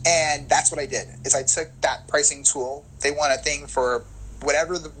 and that's what I did. Is I took that pricing tool. They want a thing for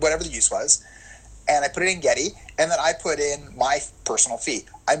whatever the use was, and I put it in Getty, and then I put in my personal fee.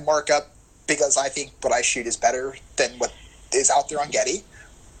 I mark up because I think what I shoot is better than what is out there on Getty.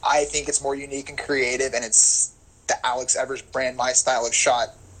 I think it's more unique and creative, and it's the Alex Evers brand, my style of shot.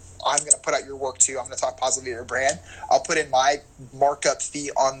 I'm going to put out your work too. I'm going to talk positively of your brand. I'll put in my markup fee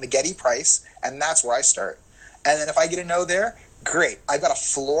on the Getty price, and that's where I start. And then if I get a no there, great. I've got a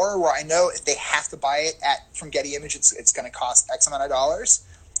floor where I know if they have to buy it from Getty Image, it's going to cost X amount of dollars.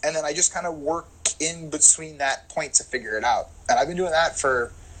 And then I just kind of work in between that point to figure it out. And I've been doing that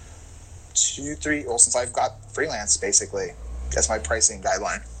for since I've got freelance, basically. That's my pricing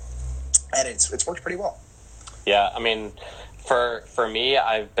guideline. And it's worked pretty well. Yeah, I mean, for me,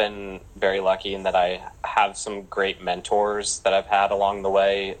 I've been very lucky in that I have some great mentors that I've had along the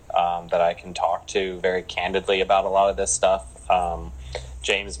way that I can talk to very candidly about a lot of this stuff.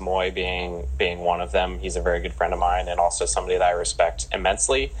 James Moy being one of them. He's a very good friend of mine and also somebody that I respect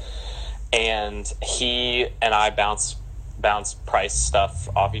immensely. And he and I bounce price stuff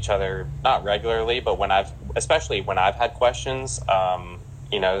off each other, not regularly, but especially when I've had questions,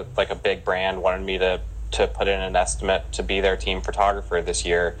 like a big brand wanted me to put in an estimate to be their team photographer this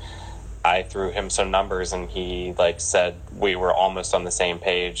year. I threw him some numbers and he said we were almost on the same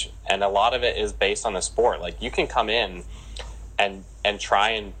page. And a lot of it is based on the sport. Like you can come in and try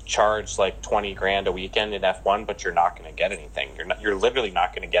and charge like $20,000 a weekend in F1, but you're not going to get anything. You're literally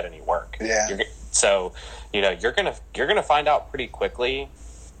not going to get any work. Yeah. So, you're gonna find out pretty quickly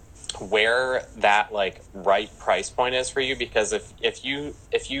where that right price point is for you, because if you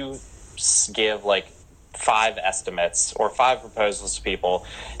give 5 estimates or 5 proposals to people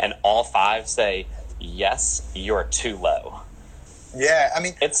and all 5 say yes, you're too low. Yeah, I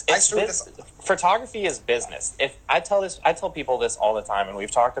mean, photography is business. If I tell people this all the time, and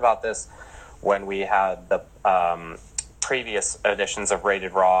we've talked about this when we had the previous editions of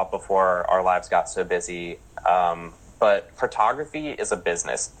Rated Raw before our lives got so busy. But photography is a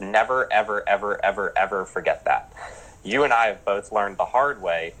business. Never, ever, ever, ever, ever forget that. You and I have both learned the hard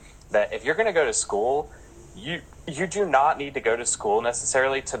way that if you're going to go to school, you do not need to go to school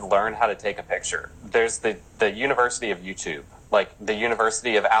necessarily to learn how to take a picture. There's the University of YouTube, like the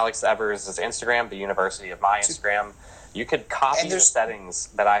University of Alex Evers' Instagram, the University of my Instagram. You could copy the settings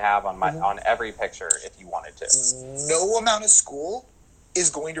that I have on on every picture if you wanted to. No amount of school is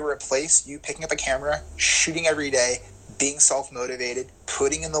going to replace you picking up a camera, shooting every day, being self-motivated,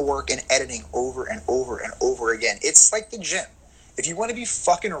 putting in the work and editing over and over and over again. It's like the gym. If you want to be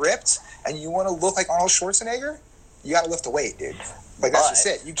fucking ripped and you want to look like Arnold Schwarzenegger, you got to lift the weight, dude. That's just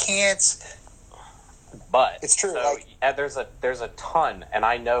it. You can't. But it's true. So, there's a ton, and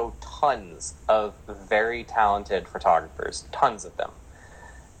I know tons of very talented photographers, tons of them,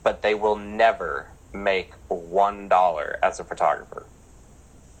 but they will never make $1 as a photographer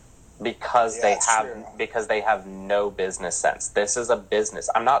because they have no business sense. This is a business.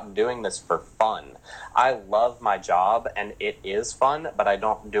 I'm not doing this for fun. I love my job, and it is fun, but I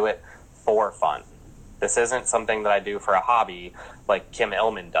don't do it for fun. This isn't something that I do for a hobby like Kim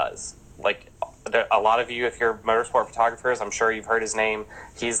Illman does. a lot of you, if you're motorsport photographers, I'm sure you've heard his name.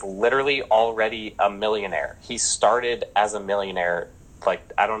 He's literally already a millionaire. He started as a millionaire. Like,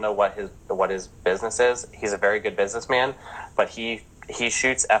 I don't know what his business is. He's a very good businessman, but he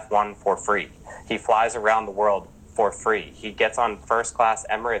shoots F1 for free. He flies around the world for free. He gets on first class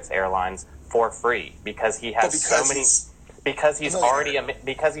Emirates Airlines for free because he has so many. Because he's already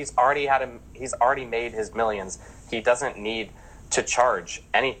he's already made his millions. He doesn't need to charge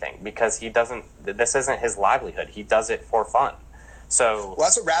anything because this isn't his livelihood. He does it for fun. So well,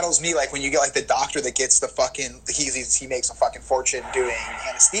 that's what rattles me. Like when you get like the doctor that gets the fucking he makes a fucking fortune doing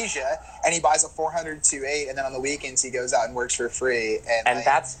anesthesia, and he buys a 400-8, and then on the weekends he goes out and works for free. And like,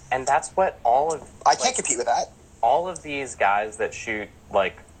 that's what all of I can't compete with that. All of these guys that shoot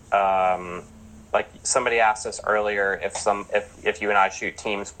like somebody asked us earlier if you and I shoot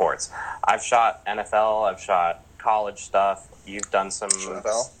team sports. I've shot NFL. I've shot college stuff. You've done some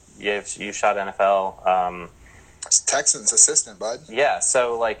NFL. You shot NFL. Texans assistant, bud. Yeah,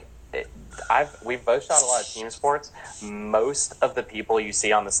 so like we've both shot a lot of team sports. Most of the people you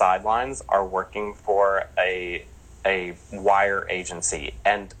see on the sidelines are working for a wire agency,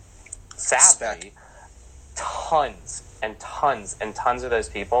 and sadly, tons and tons and tons of those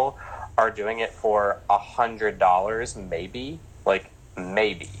people are doing it for $100, maybe for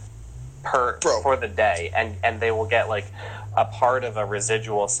the day, and they will get like a part of a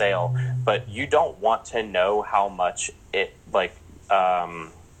residual sale, but you don't want to know how much it like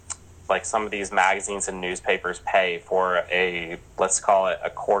some of these magazines and newspapers pay for let's call it a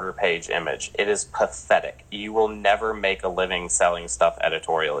quarter page image. It is pathetic. You will never make a living selling stuff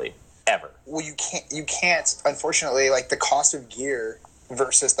editorially, ever. Well, you can't unfortunately, like the cost of gear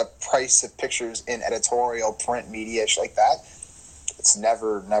versus the price of pictures in editorial print media, shit like that. It's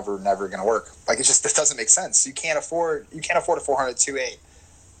never going to work. Like it doesn't make sense. You can't afford a 400-8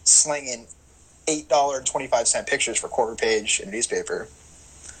 slinging $8.25 pictures for quarter page in a newspaper.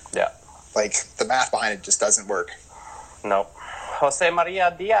 Yeah, like the math behind it just doesn't work. Nope. Jose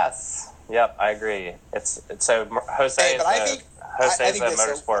Maria Diaz. Yep, I agree. It's so Jose is a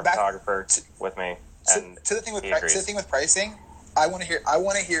motorsport photographer with me. To the thing with pricing, I want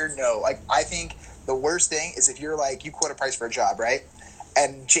to hear no. Like I think the worst thing is if you're like, you quote a price for a job, right?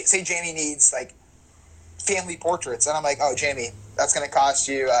 And say Jamie needs like family portraits, and I'm like, oh, Jamie, that's going to cost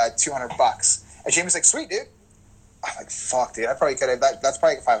you $200. And Jamie's like, sweet, dude. I'm like, fuck, dude, I probably could have. That's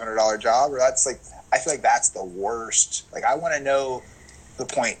probably a $500 job, or that's like, I feel like that's the worst. Like, I want to know the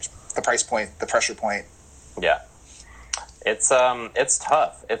point, the price point, the pressure point. Yeah, it's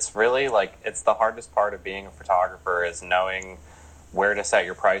tough. It's really like it's the hardest part of being a photographer is knowing where to set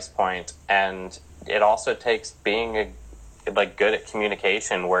your price point, and it also takes being good at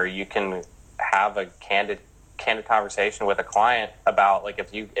communication where you can have a candid conversation with a client about like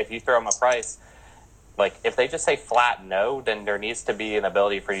if you throw them a price, like if they just say flat no, then there needs to be an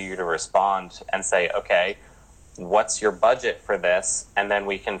ability for you to respond and say, okay, what's your budget for this, and then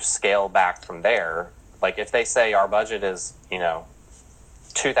we can scale back from there. Like if they say our budget is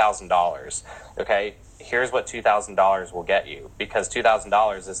 $2,000, okay, here's what $2,000 will get you, because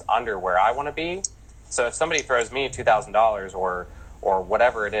 $2,000 is under where I want to be. So if somebody throws me $2,000 or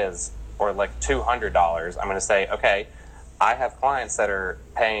whatever it is, or like $200, I'm going to say, okay, I have clients that are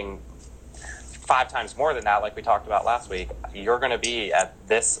paying 5 times more than that, like we talked about last week. You're going to be at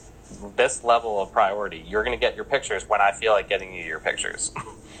this level of priority. You're going to get your pictures when I feel like getting you your pictures,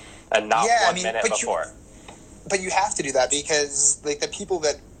 and not minute before. But you have to do that because like the people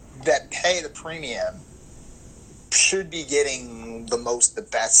that pay the premium should be getting the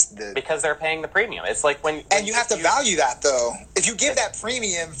best. Because they're paying the premium. It's like when you have to value that though. If you give that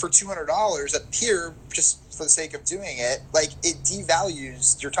premium for $200 up here just for the sake of doing it, like it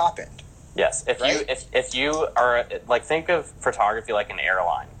devalues your top end. Yes. If you are like, think of photography like an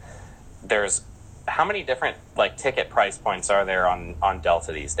airline. There's how many different like ticket price points are there on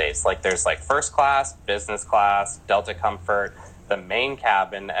Delta these days? Like there's like first class, business class, Delta Comfort, the main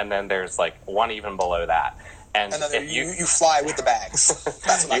cabin, and then there's like one even below that. And then if you fly with the bags.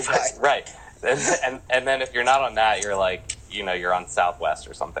 That's what I fly. Right. And then if you're not on that, you're like, you're on Southwest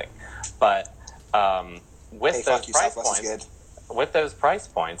or something. But with those price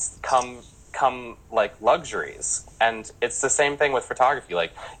points come like luxuries. And it's the same thing with photography.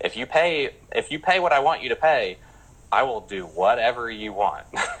 Like if you pay what I want you to pay, I will do whatever you want.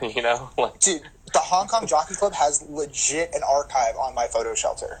 Like, dude, the Hong Kong Jockey Club has legit an archive on my photo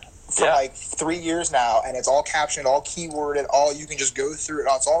shelter for like 3 years now, and it's all captioned, all keyworded, all you can just go through it.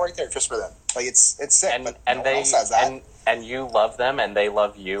 It's all right there just for them. Like it's sick. And no one else has that. And you love them, and they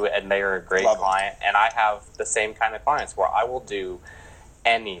love you, and they are a great client. And I have the same kind of clients where I will do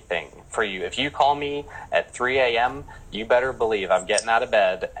anything for you. If you call me at 3 a.m., you better believe I'm getting out of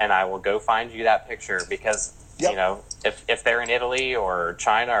bed and I will go find you that picture because, Yep. you know, if they're in Italy or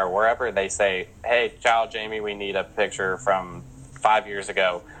China or wherever, they say, hey, ciao, Jamie, we need a picture from 5 years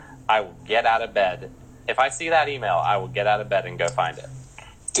ago. I will get out of bed. If I see that email, I will get out of bed and go find it.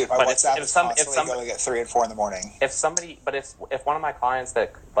 Dude, my But WhatsApp if is some- constantly going at 3 and 4 in the morning. If one of my clients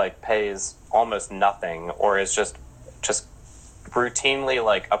that like pays almost nothing or is just routinely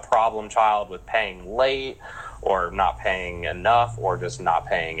like a problem child with paying late or not paying enough or just not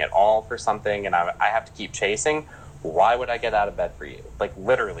paying at all for something, and I have to keep chasing, why would I get out of bed for you? Like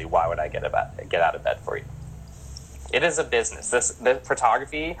literally, why would I get out of bed for you? It is a business. The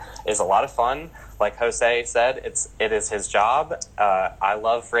photography is a lot of fun. Like Jose said, it is his job. I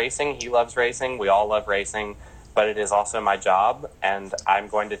love racing. He loves racing. We all love racing, but it is also my job, and I'm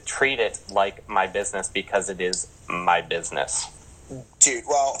going to treat it like my business because it is my business. Dude,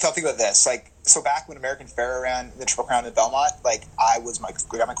 well, think about this. Like, so back when American Pharoah ran the Triple Crown in Belmont, like, I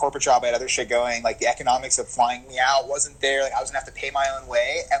got my corporate job, I had other shit going. Like, the economics of flying me out wasn't there. Like, I was going to have to pay my own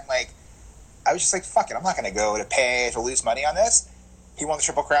way. And, like, I was just like, fuck it. I'm not going to go to lose money on this. He won the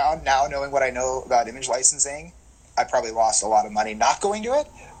Triple Crown. Now, knowing what I know about image licensing, I probably lost a lot of money not going to it.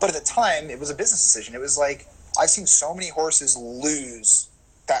 But at the time, it was a business decision. It was like, I've seen so many horses lose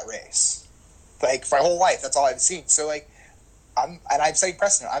that race. Like, for my whole life, that's all I've seen. So, like, I've set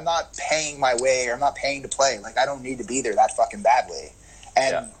precedent. I'm not paying my way, or I'm not paying to play. Like, I don't need to be there that fucking badly.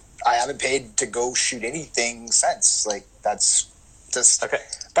 And I haven't paid to go shoot anything since. Like, that's just... Okay.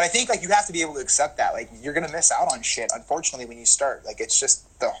 But I think, like, you have to be able to accept that. Like, you're going to miss out on shit, unfortunately, when you start. Like, it's just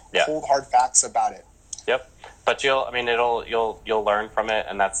the cold, hard facts about it. Yep. But you'll learn from it,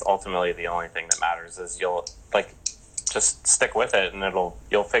 and that's ultimately the only thing that matters is you'll, like, just stick with it, and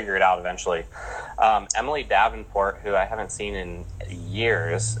you'll figure it out eventually. Emily Davenport, who I haven't seen in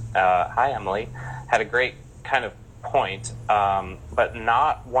years, hi Emily, had a great kind of point, but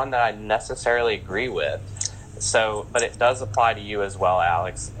not one that I necessarily agree with. So, but it does apply to you as well,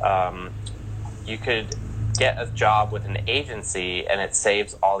 Alex. You could get a job with an agency, and it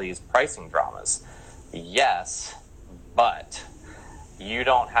saves all these pricing dramas. Yes, but you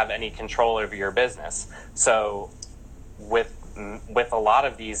don't have any control over your business. So with a lot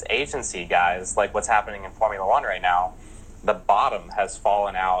of these agency guys, like what's happening in Formula One right now, the bottom has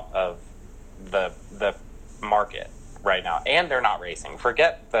fallen out of the market right now, and they're not racing.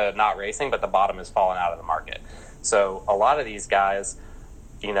 Forget the not racing, but the bottom has fallen out of the market. So a lot of these guys,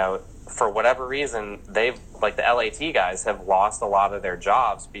 you know, for whatever reason, they've, like the LAT guys, have lost a lot of their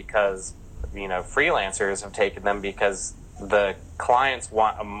jobs because, you know, freelancers have taken them because the clients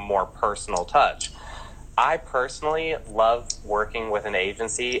want a more personal touch. I personally love working with an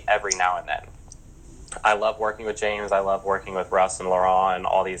agency every now and then. I love working with James. I love working with Russ and Laurent and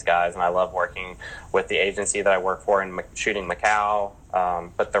all these guys. And I love working with the agency that I work for in shooting Macau.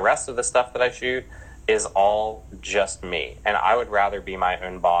 But the rest of the stuff that I shoot is all just me. And I would rather be my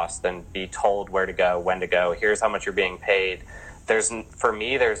own boss than be told where to go, when to go. Here's how much you're being paid. For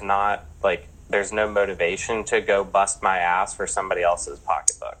me, there's no motivation to go bust my ass for somebody else's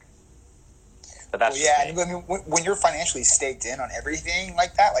pocketbook. But that's I mean, when you're financially staked in on everything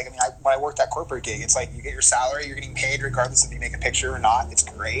like that, like, I mean, when I worked that corporate gig, it's like you get your salary, you're getting paid regardless if you make a picture or not. It's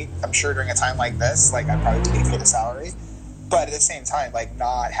great. I'm sure during a time like this, like, I probably would get paid a salary. But at the same time, like,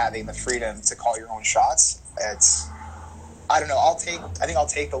 not having the freedom to call your own shots, I don't know. I think I'll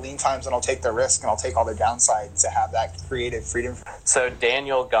take the lean times, and I'll take the risk, and I'll take all the downside to have that creative freedom. So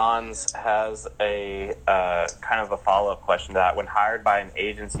Daniel Gons has a kind of a follow-up question to that. When hired by an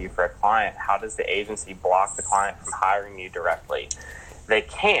agency for a client, how does the agency block the client from hiring you directly? They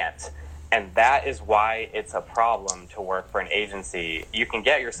can't, and that is why it's a problem to work for an agency. You can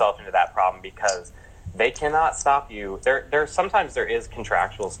get yourself into that problem because they cannot stop you. Sometimes there is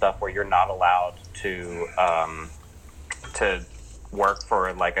contractual stuff where you're not allowed to work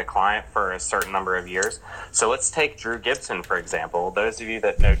for like a client for a certain number of years. So let's take Drew Gibson, for example. Those of you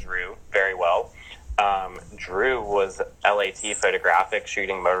that know Drew very well, Drew was LAT Photographic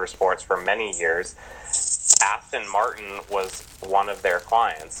shooting motorsports for many years. Aston Martin was one of their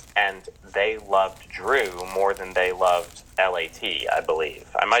clients, and they loved Drew more than they loved LAT, I believe.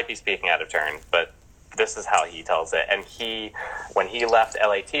 I might be speaking out of turn, but this is how he tells it. And when he left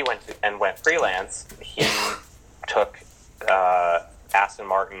LAT went freelance, he took Aston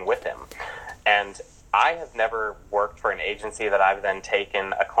Martin with him. And I have never worked for an agency that I've then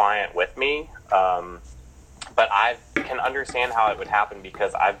taken a client with me, but I can understand how it would happen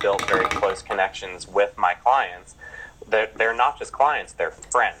because I've built very close connections with my clients they're not just clients, they're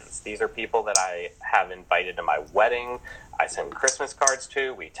friends. These are people that I have invited to my wedding. I send Christmas cards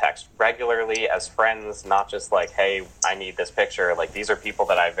to. We text regularly as friends, not just like, hey, I need this picture. Like, these are people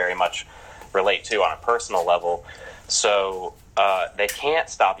that I very much relate to on a personal level. So they can't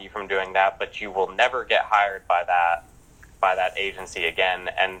stop you from doing that, but you will never get hired by that agency again.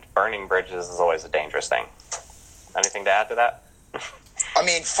 And burning bridges is always a dangerous thing. Anything to add to that? I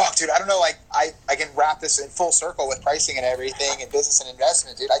mean, fuck, dude. I don't know. Like, I can wrap this in full circle with pricing and everything and business and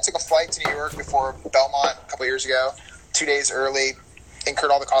investment, dude. I took a flight to New York before Belmont a couple years ago, 2 days early,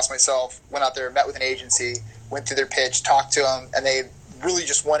 incurred all the costs myself, went out there, met with an agency, went through their pitch, talked to them, and they really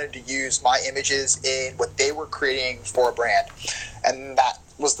just wanted to use my images in what they were creating for a brand. And that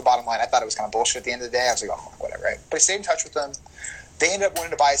was the bottom line. I thought it was kind of bullshit at the end of the day. I was like, oh, whatever, right? But I stayed in touch with them. They ended up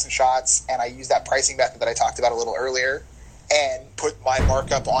wanting to buy some shots, and I used that pricing method that I talked about a little earlier and put my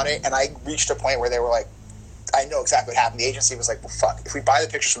markup on it. And I reached a point where they were like, I know exactly what happened. The agency was like, well, fuck, if we buy the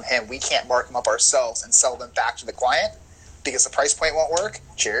pictures from him, we can't mark them up ourselves and sell them back to the client because the price point won't work.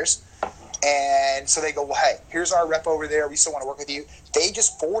 Cheers. And so they go, well, hey, here's our rep over there. We still want to work with you. They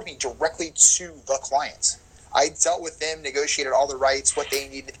just forward me directly to the clients. I dealt with them, negotiated all the rights, what they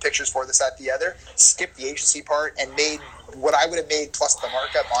needed, the pictures for, this, that, the other, skipped the agency part, and made what I would have made plus the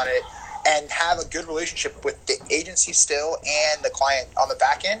markup on it, and have a good relationship with the agency still and the client on the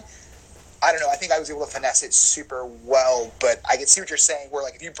back end. I don't know. I think I was able to finesse it super well, but I can see what you're saying where,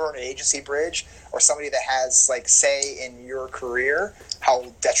 like, if you burn an agency bridge or somebody that has, like, say in your career, how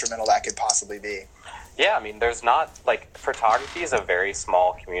detrimental that could possibly be. Yeah, I mean, there's not, like, photography is a very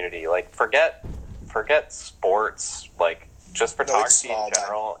small community. Like, forget sports, like, just photography in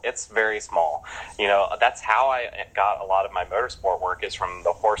general, it's very small. You know, that's how I got a lot of my motorsport work is from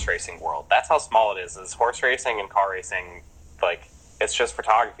the horse racing world. That's how small it is horse racing and car racing, like, it's just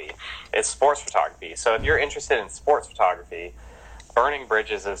photography. It's sports photography. So if you're interested in sports photography, burning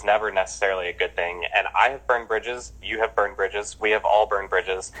bridges is never necessarily a good thing. And I have burned bridges. You have burned bridges. We have all burned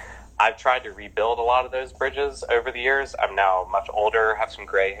bridges. I've tried to rebuild a lot of those bridges over the years. I'm now much older, have some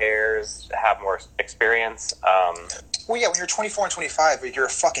gray hairs, have more experience. Well, yeah, when you're 24 and 25, you're a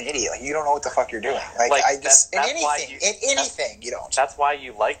fucking idiot. Like, you don't know what the fuck you're doing. Like I just, in anything, you don't. That's why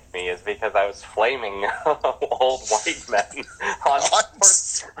you liked me, is because I was flaming old white men on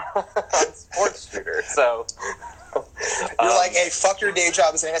sports shooters. So you're like, hey, fuck your day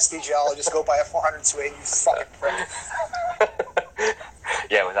job as an anesthesiologist. Just go buy a 400 suede, you fucking prick.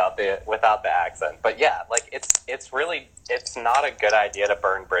 Yeah, without the accent. But yeah, like it's not a good idea to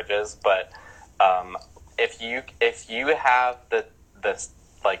burn bridges, but if you have the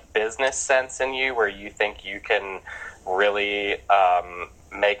like business sense in you where you think you can really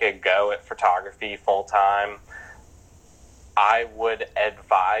make a go at photography full time, I would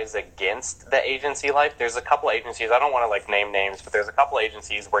advise against the agency life. There's a couple agencies, I don't want to like name names, but there's a couple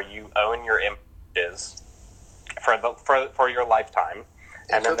agencies where you own your images for your lifetime.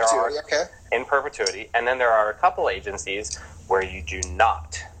 And then there are in perpetuity, and then there are a couple agencies where you do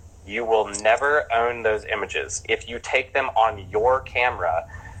not. You will never own those images. If you take them on your camera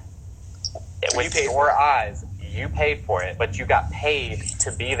with your eyes, you paid for it, but you got paid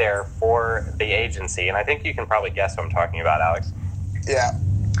to be there for the agency. And I think you can probably guess what I'm talking about, Alex. Yeah.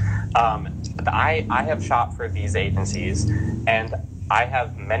 I have shot for these agencies, and I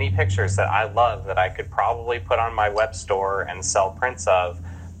have many pictures that I love that I could probably put on my web store and sell prints of,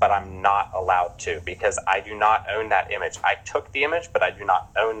 but I'm not allowed to because I do not own that image. I took the image, but I do not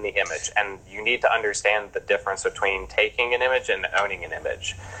own the image. And you need to understand the difference between taking an image and owning an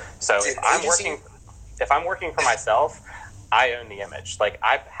image. So if I'm working for myself, I own the image. Like,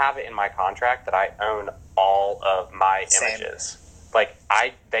 I have it in my contract that I own all of my images. Like,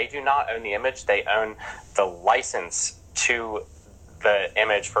 they do not own the image. They own the license to the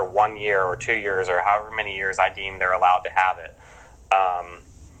image for 1 year or 2 years or however many years I deem they're allowed to have it.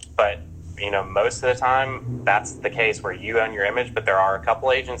 But, you know, most of the time that's the case where you own your image, but there are a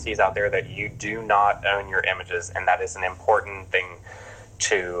couple agencies out there that you do not own your images, and that is an important thing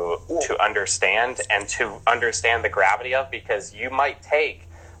to understand and to understand the gravity of, because you might take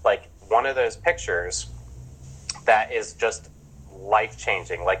like one of those pictures that is just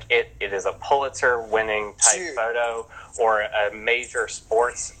life-changing. Like it is a Pulitzer-winning type photo or a major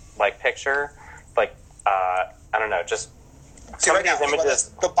sports like picture. Like I don't know, just some right of these now,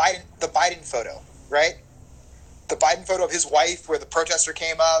 images. The Biden photo, right? The Biden photo of his wife, where the protester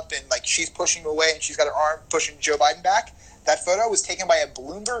came up and like she's pushing him away and she's got her arm pushing Joe Biden back. That photo was taken by a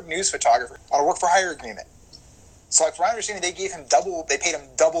Bloomberg News photographer on a work-for-hire agreement. So, like, from my understanding, they paid him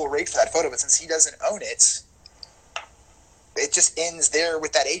double rate for that photo, but since he doesn't own it, it just ends there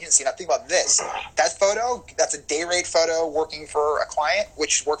with that agency. Now think about this. That photo, that's a day rate photo working for a client,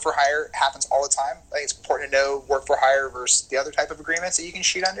 which work for hire happens all the time. I think it's important to know work for hire versus the other type of agreements that you can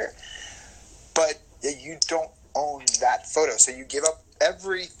shoot under. But you don't own that photo. So you give up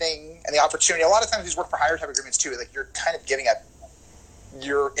everything and the opportunity. A lot of times these work for hire type agreements too, like you're kind of giving up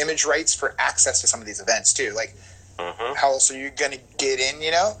your image rights for access to some of these events too. Like how else are you going to get in,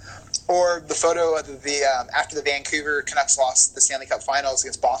 you know? Or the photo of the after the Vancouver Canucks lost the Stanley Cup Finals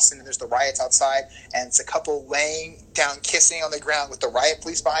against Boston, and there's the riots outside, and it's a couple laying down kissing on the ground with the riot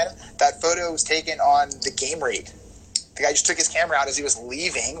police behind them. That photo was taken on the game raid. The guy just took his camera out as he was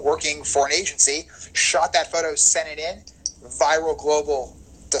leaving, working for an agency, shot that photo, sent it in. Viral Global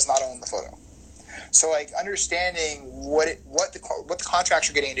does not own the photo. So, like, understanding what the contracts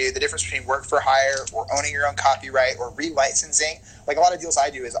you're getting into, the difference between work for hire or owning your own copyright or relicensing. Like, a lot of deals I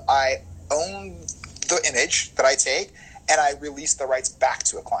do is I own the image that I take and I release the rights back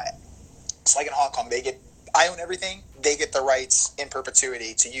to a client. So, like in Hong Kong, I own everything. They get the rights in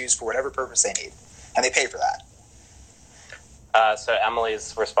perpetuity to use for whatever purpose they need, and they pay for that. So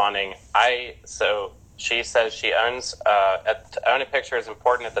Emily's responding. She says she owns owning a picture is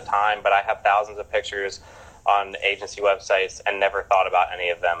important at the time, but I have thousands of pictures on agency websites and never thought about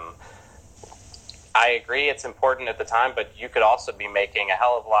any of them. I agree it's important at the time, but you could also be making a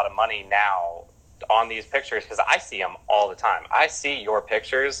hell of a lot of money now on these pictures because I see them all the time. I see your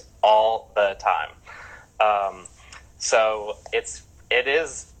pictures all the time. So it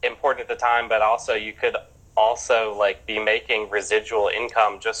is important at the time, but also you could also like be making residual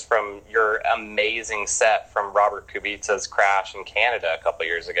income just from your amazing set from Robert Kubica's crash in Canada a couple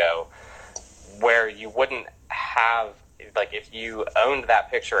years ago, where you wouldn't have, like, if you owned that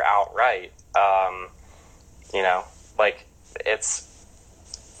picture outright, you know, like, it's,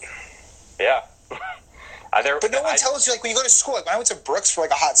 yeah. But no one tells you, like, when you go to school, like, when I went to Brooks for,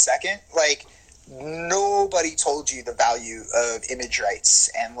 like, a hot second, like, nobody told you the value of image rights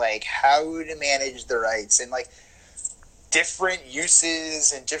and, like, how to manage the rights and, like, different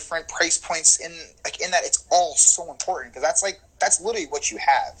uses and different price points in that. It's all so important because that's literally what you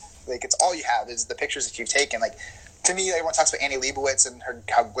have. Like, it's all you have is the pictures that you've taken. Like, to me, everyone talks about Annie Leibovitz and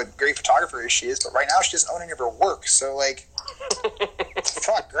how great photographer she is, but right now she doesn't own any of her work. So, like,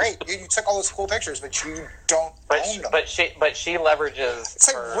 fuck, great, dude, you took all those cool pictures, but you don't own them. But she leverages.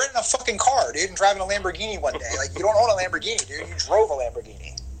 It's like renting a fucking car, dude, and driving a Lamborghini one day. Like, you don't own a Lamborghini, dude. You drove a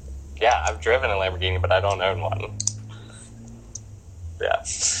Lamborghini. Yeah, I've driven a Lamborghini, but I don't own one. Yeah.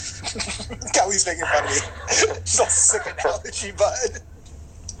 Kelly's making fun of me. She's all sick analogy, bud.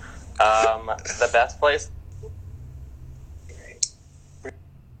 The best place.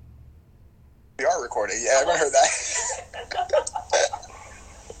 We are recording. Yeah, everyone heard that.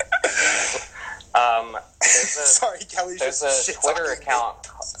 Sorry, Kelly. There's a Twitter account.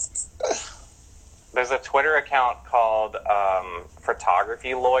 There's a Twitter account called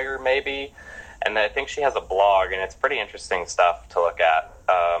Photography Lawyer, maybe, and I think she has a blog, and it's pretty interesting stuff to look at.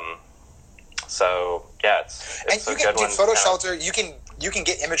 So yeah, it's and you can do Photo Shelter. You can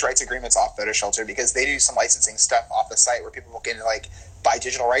get image rights agreements off Photo Shelter because they do some licensing stuff off the site where people can like buy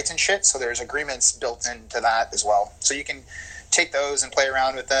digital rights and shit. So there's agreements built into that as well. So you can take those and play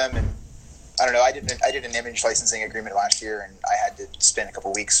around with them. And I don't know. I did an image licensing agreement last year, and I had to spend a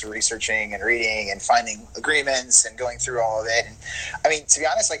couple weeks researching and reading and finding agreements and going through all of it. And I mean, to be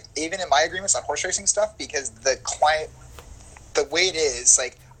honest, like even in my agreements on horse racing stuff, because the client, the way it is,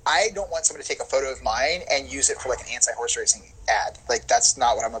 like I don't want somebody to take a photo of mine and use it for like an anti-horse racing ad. Like that's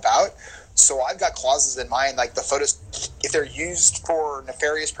not what I'm about. So I've got clauses in mind, like the photos, if they're used for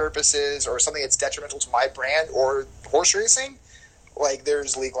nefarious purposes or something that's detrimental to my brand or horse racing, like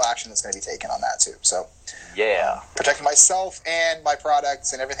there's legal action that's going to be taken on that too. So yeah, protecting myself and my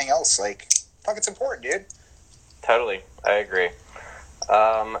products and everything else, like fuck, it's important, dude. Totally, I agree.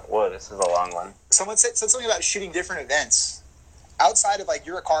 Whoa, this is a long one. Someone said something about shooting different events. Outside of like,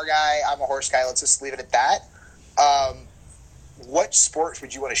 you're a car guy, I'm a horse guy, let's just leave it at that. What sports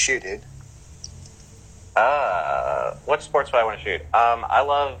would you want to shoot, dude? What sports would I want to shoot? I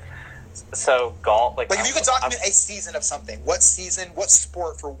love, golf. Like if you could document a season of something, what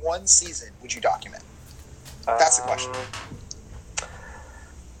sport for one season would you document? That's the question.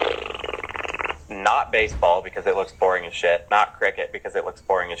 Not baseball because it looks boring as shit. Not cricket because it looks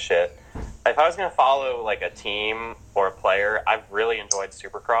boring as shit. If I was going to follow like a team or a player, I've really enjoyed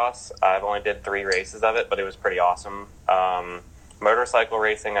Supercross. I've only did 3 races of it, but it was pretty awesome. Motorcycle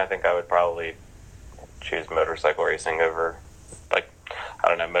racing, I think I would probably choose motorcycle racing over, like, I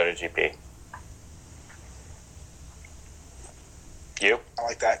don't know, MotoGP. You? I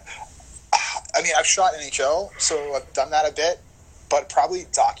like that. I mean, I've shot NHL, so I've done that a bit, but probably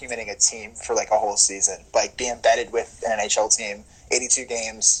documenting a team for like a whole season, like be embedded with an NHL team, 82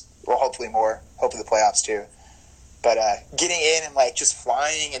 games, well, hopefully more, hopefully the playoffs too. But getting in and like just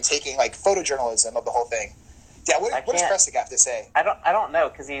flying and taking like photojournalism of the whole thing. Yeah, what does Kressick have to say? I don't know,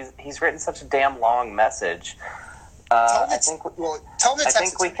 because he's written such a damn long message. I think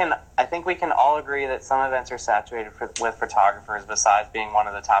we can all agree that some events are saturated with photographers. Besides being one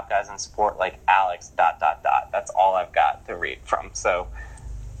of the top guys in sport, like Alex. ... That's all I've got to read from. So,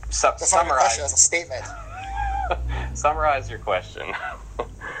 that's not a question. That's a statement. Summarize your question.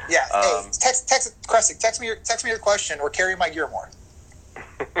 Yeah. Hey, text Kressick. Text me your question, or carry my gear more.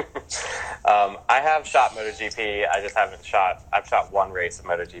 I have shot MotoGP. I just haven't shot. I've shot one race of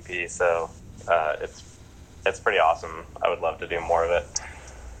MotoGP, so it's pretty awesome. I would love to do more of it.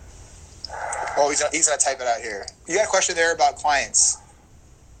 Oh, he's gonna type it out here. You got a question there about clients?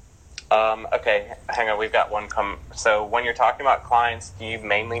 Okay, hang on. We've got one come. So when you're talking about clients, do you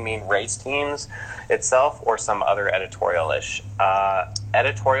mainly mean race teams itself, or some other editorial-ish?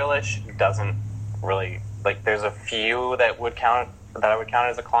 Editorial-ish doesn't really like. There's a few that I would count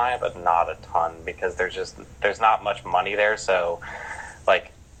as a client, but not a ton, because there's not much money there. So,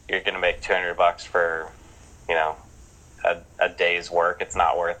 like, you're gonna make $200 for, you know, a day's work. It's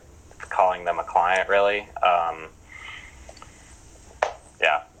not worth calling them a client, really.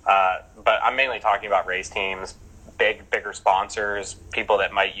 But I'm mainly talking about race teams, bigger sponsors, people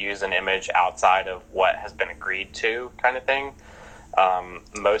that might use an image outside of what has been agreed to, kind of thing.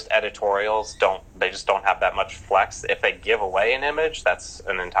 Most editorials just don't have that much flex. If they give away an image, that's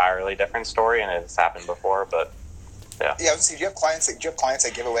an entirely different story, and it's happened before. But yeah, I was saying, do you have clients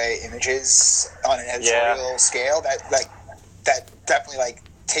that give away images on an editorial scale that definitely like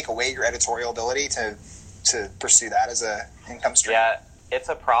take away your editorial ability to pursue that as a income stream? Yeah, it's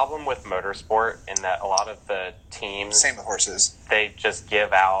a problem with motorsport in that a lot of the teams, same with horses, they just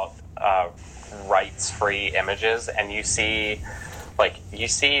give out rights-free images, and you see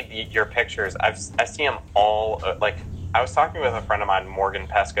your pictures. I've seen them all. Like, I was talking with a friend of mine, Morgan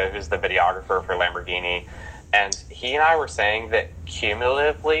Pesca, who's the videographer for Lamborghini, and he and I were saying that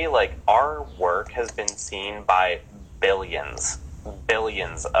cumulatively, like, our work has been seen by billions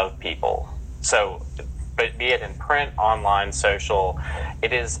of people. So, but be it in print, online, social,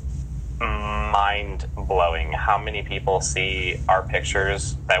 it is mind-blowing how many people see our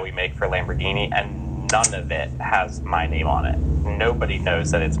pictures that we make for Lamborghini, and none of it has my name on it. Nobody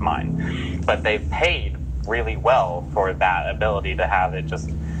knows that it's mine. But they've paid really well for that ability to have it just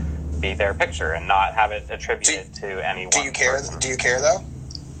be their picture and not have it attributed to anyone. Do you care? Person. Do you care, though?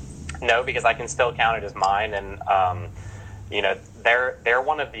 No, because I can still count it as mine, and you know, they're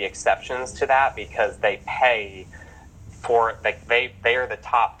one of the exceptions to that, because they pay for, like, they are the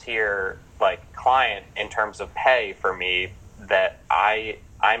top tier, like, client in terms of pay for me, that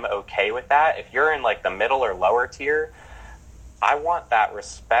I'm okay with that. If you're in like the middle or lower tier, I want that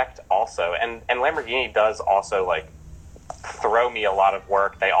respect also. And Lamborghini does also like throw me a lot of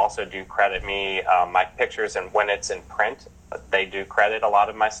work. They also do credit me my pictures, and when it's in print, they do credit a lot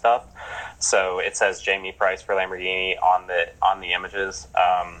of my stuff. So it says Jamie Price for Lamborghini on the images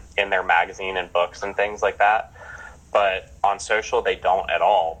in their magazine and books and things like that. But on social, they don't at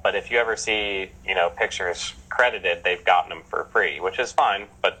all. But if you ever see, you know, pictures credited, they've gotten them for free, which is fine.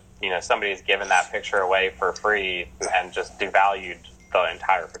 But, you know, somebody's given that picture away for free and just devalued the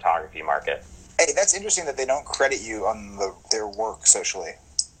entire photography market. Hey, that's interesting that they don't credit you on their work socially.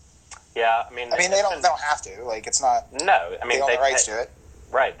 Yeah, I mean, they don't have to. Like, it's not. No, I mean, they own the rights to it.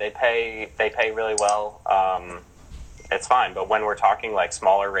 Right, they pay really well. It's fine. But when we're talking like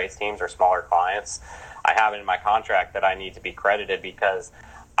smaller race teams or smaller clients, I have it in my contract that I need to be credited, because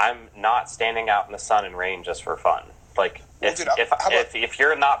I'm not standing out in the sun and rain just for fun. Like, if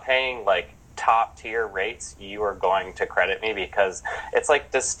you're not paying like top tier rates, you are going to credit me, because it's like,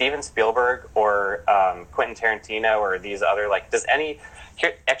 does Steven Spielberg or Quentin Tarantino or these other, like, does any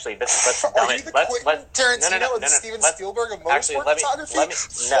here actually let's Are you the Quentin Tarantino and Steven Spielberg of motorsport photography?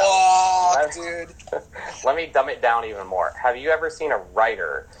 Dude. Let me dumb it down even more. Have you ever seen a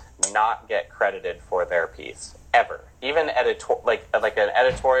writer not get credited for their piece ever? Even like an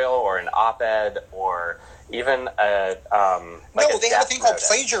editorial or an op-ed or even a no, they have a thing called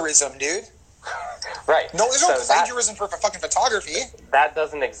plagiarism, dude. Right. No, there's no plagiarism for fucking photography. That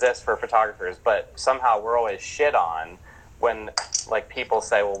doesn't exist for photographers, but somehow we're always shit on when like people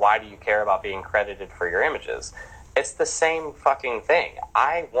say, well, why do you care about being credited for your images? It's the same fucking thing.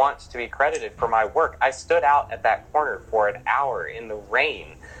 I want to be credited for my work. I stood out at that corner for an hour in the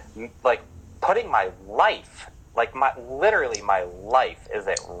rain, like putting my life, like literally my life is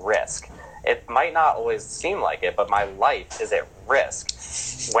at risk. it might not always seem like it, but my life is at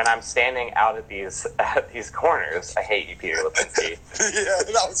risk when I'm standing out at these corners. I hate you, Peter Lipinski. Yeah,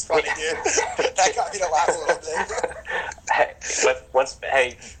 that was funny, dude. That got me to laugh a little bit.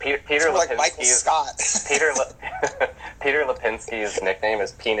 Peter like Michael Lipinski's Scott. Peter Lipinski's nickname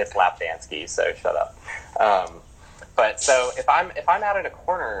is Penis Lapdansky, so shut up. But so if I'm out in a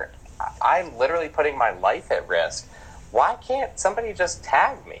corner, I'm literally putting my life at risk. Why can't somebody just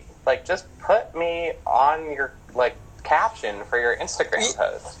tag me? Like, just put me on your caption for your Instagram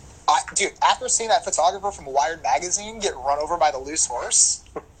post. Dude, after seeing that photographer from Wired magazine get run over by the loose horse,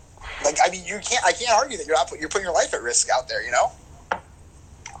 I can't argue that you're putting your life at risk out there, you know?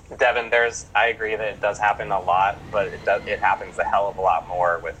 Devin, I agree that it does happen a lot, but it happens a hell of a lot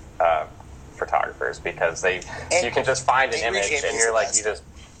more with photographers, because you can just find an image and you're like,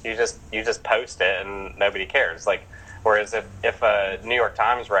 you just post it and nobody cares. Like, whereas if a New York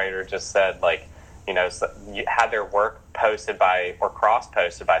Times writer just said, you had their work posted by or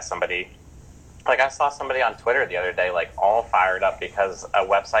cross-posted by somebody. Like, I saw somebody on Twitter the other day, all fired up because a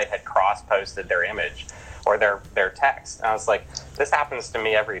website had cross-posted their image or their text. And I was like, this happens to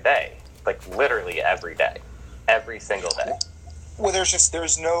me every day. Literally every day. Every single day. Well,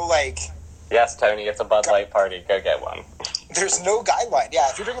 there's no, Yes, Tony, it's a Bud Light party. Go get one. There's no guideline. Yeah,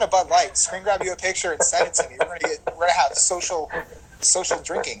 if you're drinking a Bud Light, screen grab you a picture and send it to me. We're gonna have social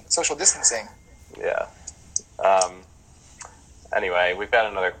drinking, social distancing. Yeah. Anyway, we've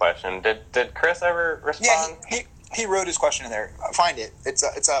got another question. Did Chris ever respond? Yeah, he wrote his question in there. Find it. It's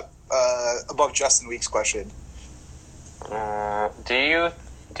above Justin Week's question. Do you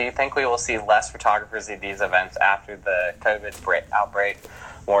think we will see less photographers at these events after the COVID outbreak?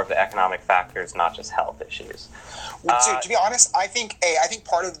 More of the economic factors, not just health issues. Well, to be honest, I think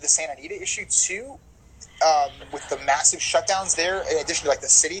part of the Santa Anita issue too, with the massive shutdowns there, in addition to the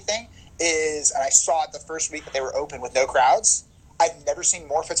city thing, is, and I saw it the first week that they were open with no crowds, I've never seen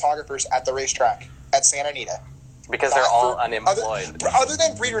more photographers at the racetrack at Santa Anita. Because they're all unemployed. Other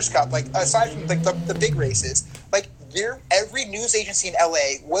than Breeders' Cup, aside from the big races, every news agency in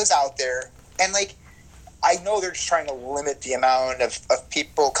LA was out there, and I know they're just trying to limit the amount of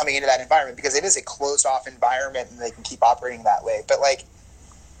people coming into that environment because it is a closed off environment and they can keep operating that way. But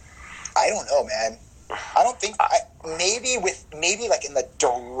I don't know, man. I don't think maybe in the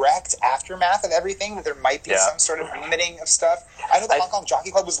direct aftermath of everything that there might be some sort of limiting of stuff. I know the Hong Kong Jockey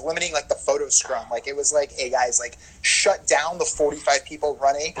Club was limiting the photo scrum. It was hey guys, shut down the 45 people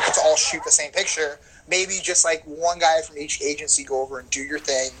running to all shoot the same picture. Maybe just one guy from each agency go over and do your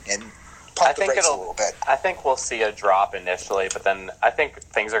thing and pump the brakes a little bit. I think we'll see a drop initially, but then I think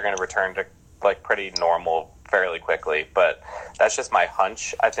things are going to return to pretty normal fairly quickly. But that's just my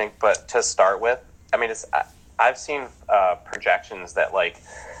hunch, I think. But to start with, I mean, I've seen projections that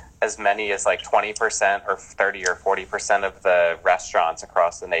as many as 20% or 30 or 40% of the restaurants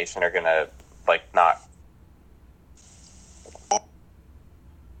across the nation are going to not.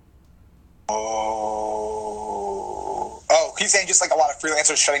 Oh, he's saying just a lot of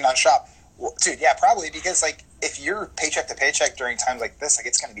freelancers shutting down shop. Well, dude, yeah, probably because if you're paycheck to paycheck during times like this,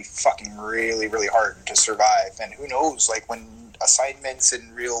 it's going to be fucking really, really hard to survive. And who knows, when assignments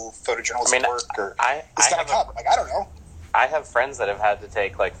and real photojournalism work or it's going to come. I don't know. I have friends that have had to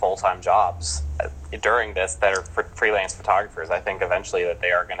take full-time jobs during this that are freelance photographers. I think eventually that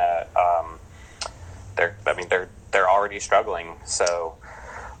they are going to. They're already struggling. So.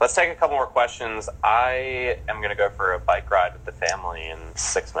 Let's take a couple more questions. I am going to go for a bike ride with the family in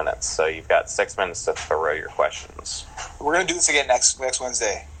 6 minutes. So you've got 6 minutes to throw your questions. We're going to do this again next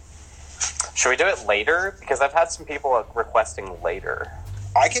Wednesday. Should we do it later? Because I've had some people requesting later.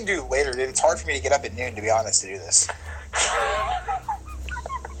 I can do later, dude. It's hard for me to get up at noon, to be honest, to do this.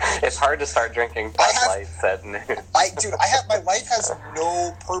 It's hard to start drinking Bud Lights at noon. My life has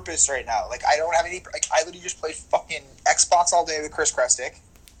no purpose right now. I don't have any. I literally just play fucking Xbox all day with Chris Krestic.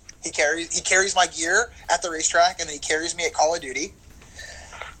 He carries my gear at the racetrack, and then he carries me at Call of Duty.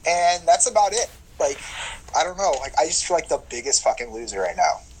 And that's about it. I don't know. I just feel like the biggest fucking loser right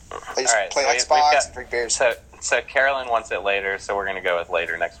now. I just play Xbox and drink beers. So Carolyn wants it later, so we're going to go with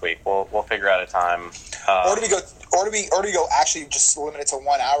later next week. We'll figure out a time. Or do we go actually just limit it to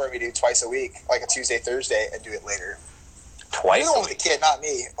 1 hour and we do twice a week, a Tuesday, Thursday, and do it later? Twice a week? The kid, not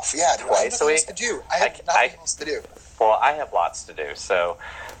me. Yeah, dude, twice a week? I have nothing else to do. Well, I have lots to do, so...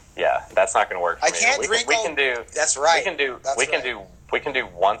 Yeah, that's not going to work for me. I can't drink. We can do. That's right. We can do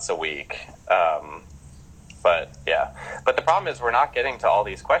once a week. But yeah, but the problem is we're not getting to all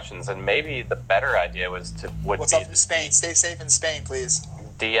these questions, and maybe the better idea would What's up from Spain? Stay safe in Spain, please.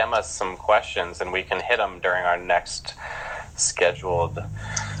 DM us some questions, and we can hit them during our next scheduled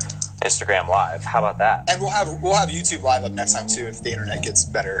Instagram Live. How about that? And we'll have YouTube Live up next time too if the internet gets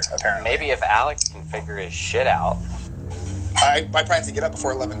better. Apparently, Maybe if Alex can figure his shit out. I plan to get up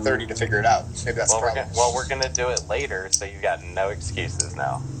before 11:30 to figure it out. Maybe that's the problem. We're gonna do it later, so you got no excuses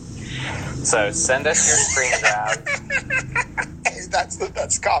now. So send us your screen grab. Hey,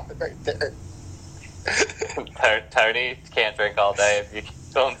 that's common right there. Tony can't drink all day if you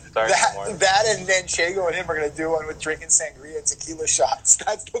don't start more. That and then Chago and him are gonna do one with drinking sangria and tequila shots.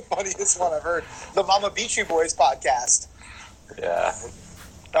 That's the funniest one I've heard. The Mama Beachy Boys podcast. Yeah.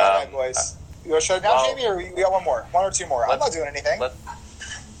 All right, boys. You want to shut it down, Jamie, or we got one more? One or two more? I'm not doing anything.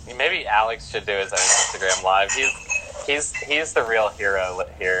 Maybe Alex should do his own Instagram Live. He's the real hero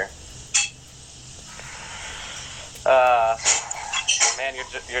here. Man,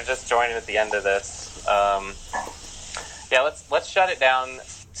 you're just joining at the end of this. Yeah, let's shut it down.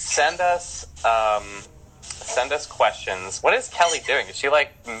 Send us questions. What is Kelly doing? Is she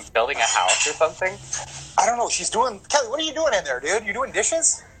like building a house or something? I don't know. She's doing. Kelly, what are you doing in there, dude? You doing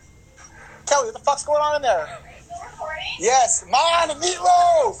dishes? Kelly, what the fuck's going on in there? Yes, Mom, a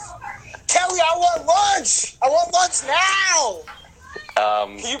meatloaf. Kelly, I want lunch. I want lunch now.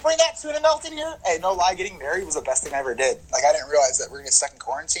 Can you bring that tuna melt in here? Hey, no lie, getting married was the best thing I ever did. Like, I didn't realize that we're gonna get stuck in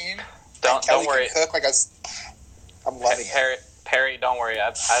quarantine. Don't worry. Can cook. Like, I'm loving it. Perry, don't worry.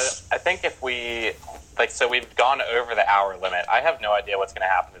 I think if we so we've gone over the hour limit. I have no idea what's going to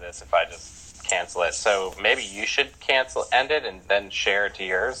happen to this if I just cancel it. So maybe you should end it and then share it to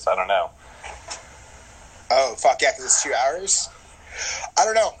yours. I don't know. Oh fuck yeah! Because it's 2 hours. I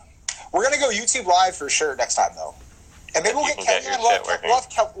don't know. We're gonna go YouTube Live for sure next time though, and maybe we'll get Kelly on.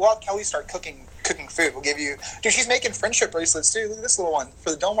 We'll have Kelly start cooking food. We'll give you, dude. She's making friendship bracelets too. Look at this little one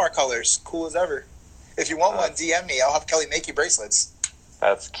for the Delmar colors. Cool as ever. If you want one, DM me. I'll have Kelly make you bracelets.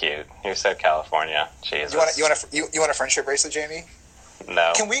 That's cute. You're so California. Jesus. You want a friendship bracelet, Jamie?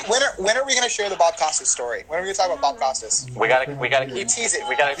 No. Can we? When are we going to share the Bob Costas story? When are we going to talk about Bob Costas? We gotta keep teasing.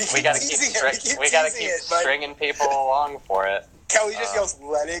 We gotta keep stringing people along for it. Kelly just yells,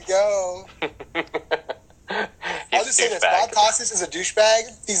 "Let it go." I'll just say this: Bob Costas is a douchebag.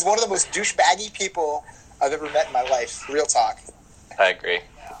 He's one of the most douchebaggy people I've ever met in my life. Real talk. I agree.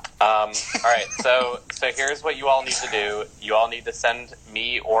 All right, so here's what you all need to do. You all need to send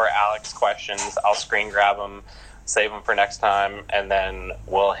me or Alex questions. I'll screen grab them, save them for next time, and then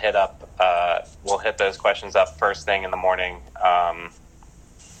we'll hit those questions up first thing in the morning.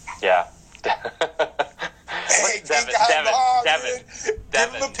 Yeah. Hey, Devin,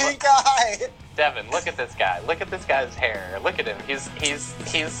 give him the pink eye. Devin, look at this guy. Look at this guy's hair. Look at him. He's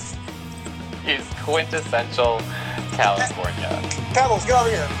quintessential California. Pebbles, get over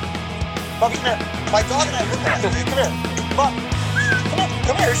here. Bumpy, come here. My dog and I look at you. Come here. Come on.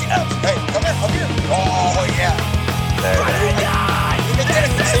 Come here. She knows. Hey, come here. Up here. Oh, yeah. There it is.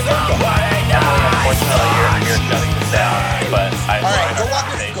 Unfortunately, you're shutting this down, but I love the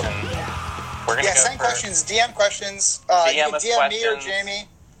conversation. We're gonna go send questions, DM questions. You can DM me or Jamie.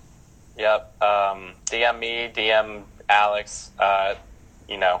 Yep. DM me, DM Alex. We're...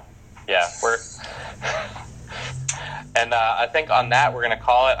 And I think on that, we're going to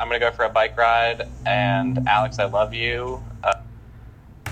call it. I'm going to go for a bike ride. And Alex, I love you.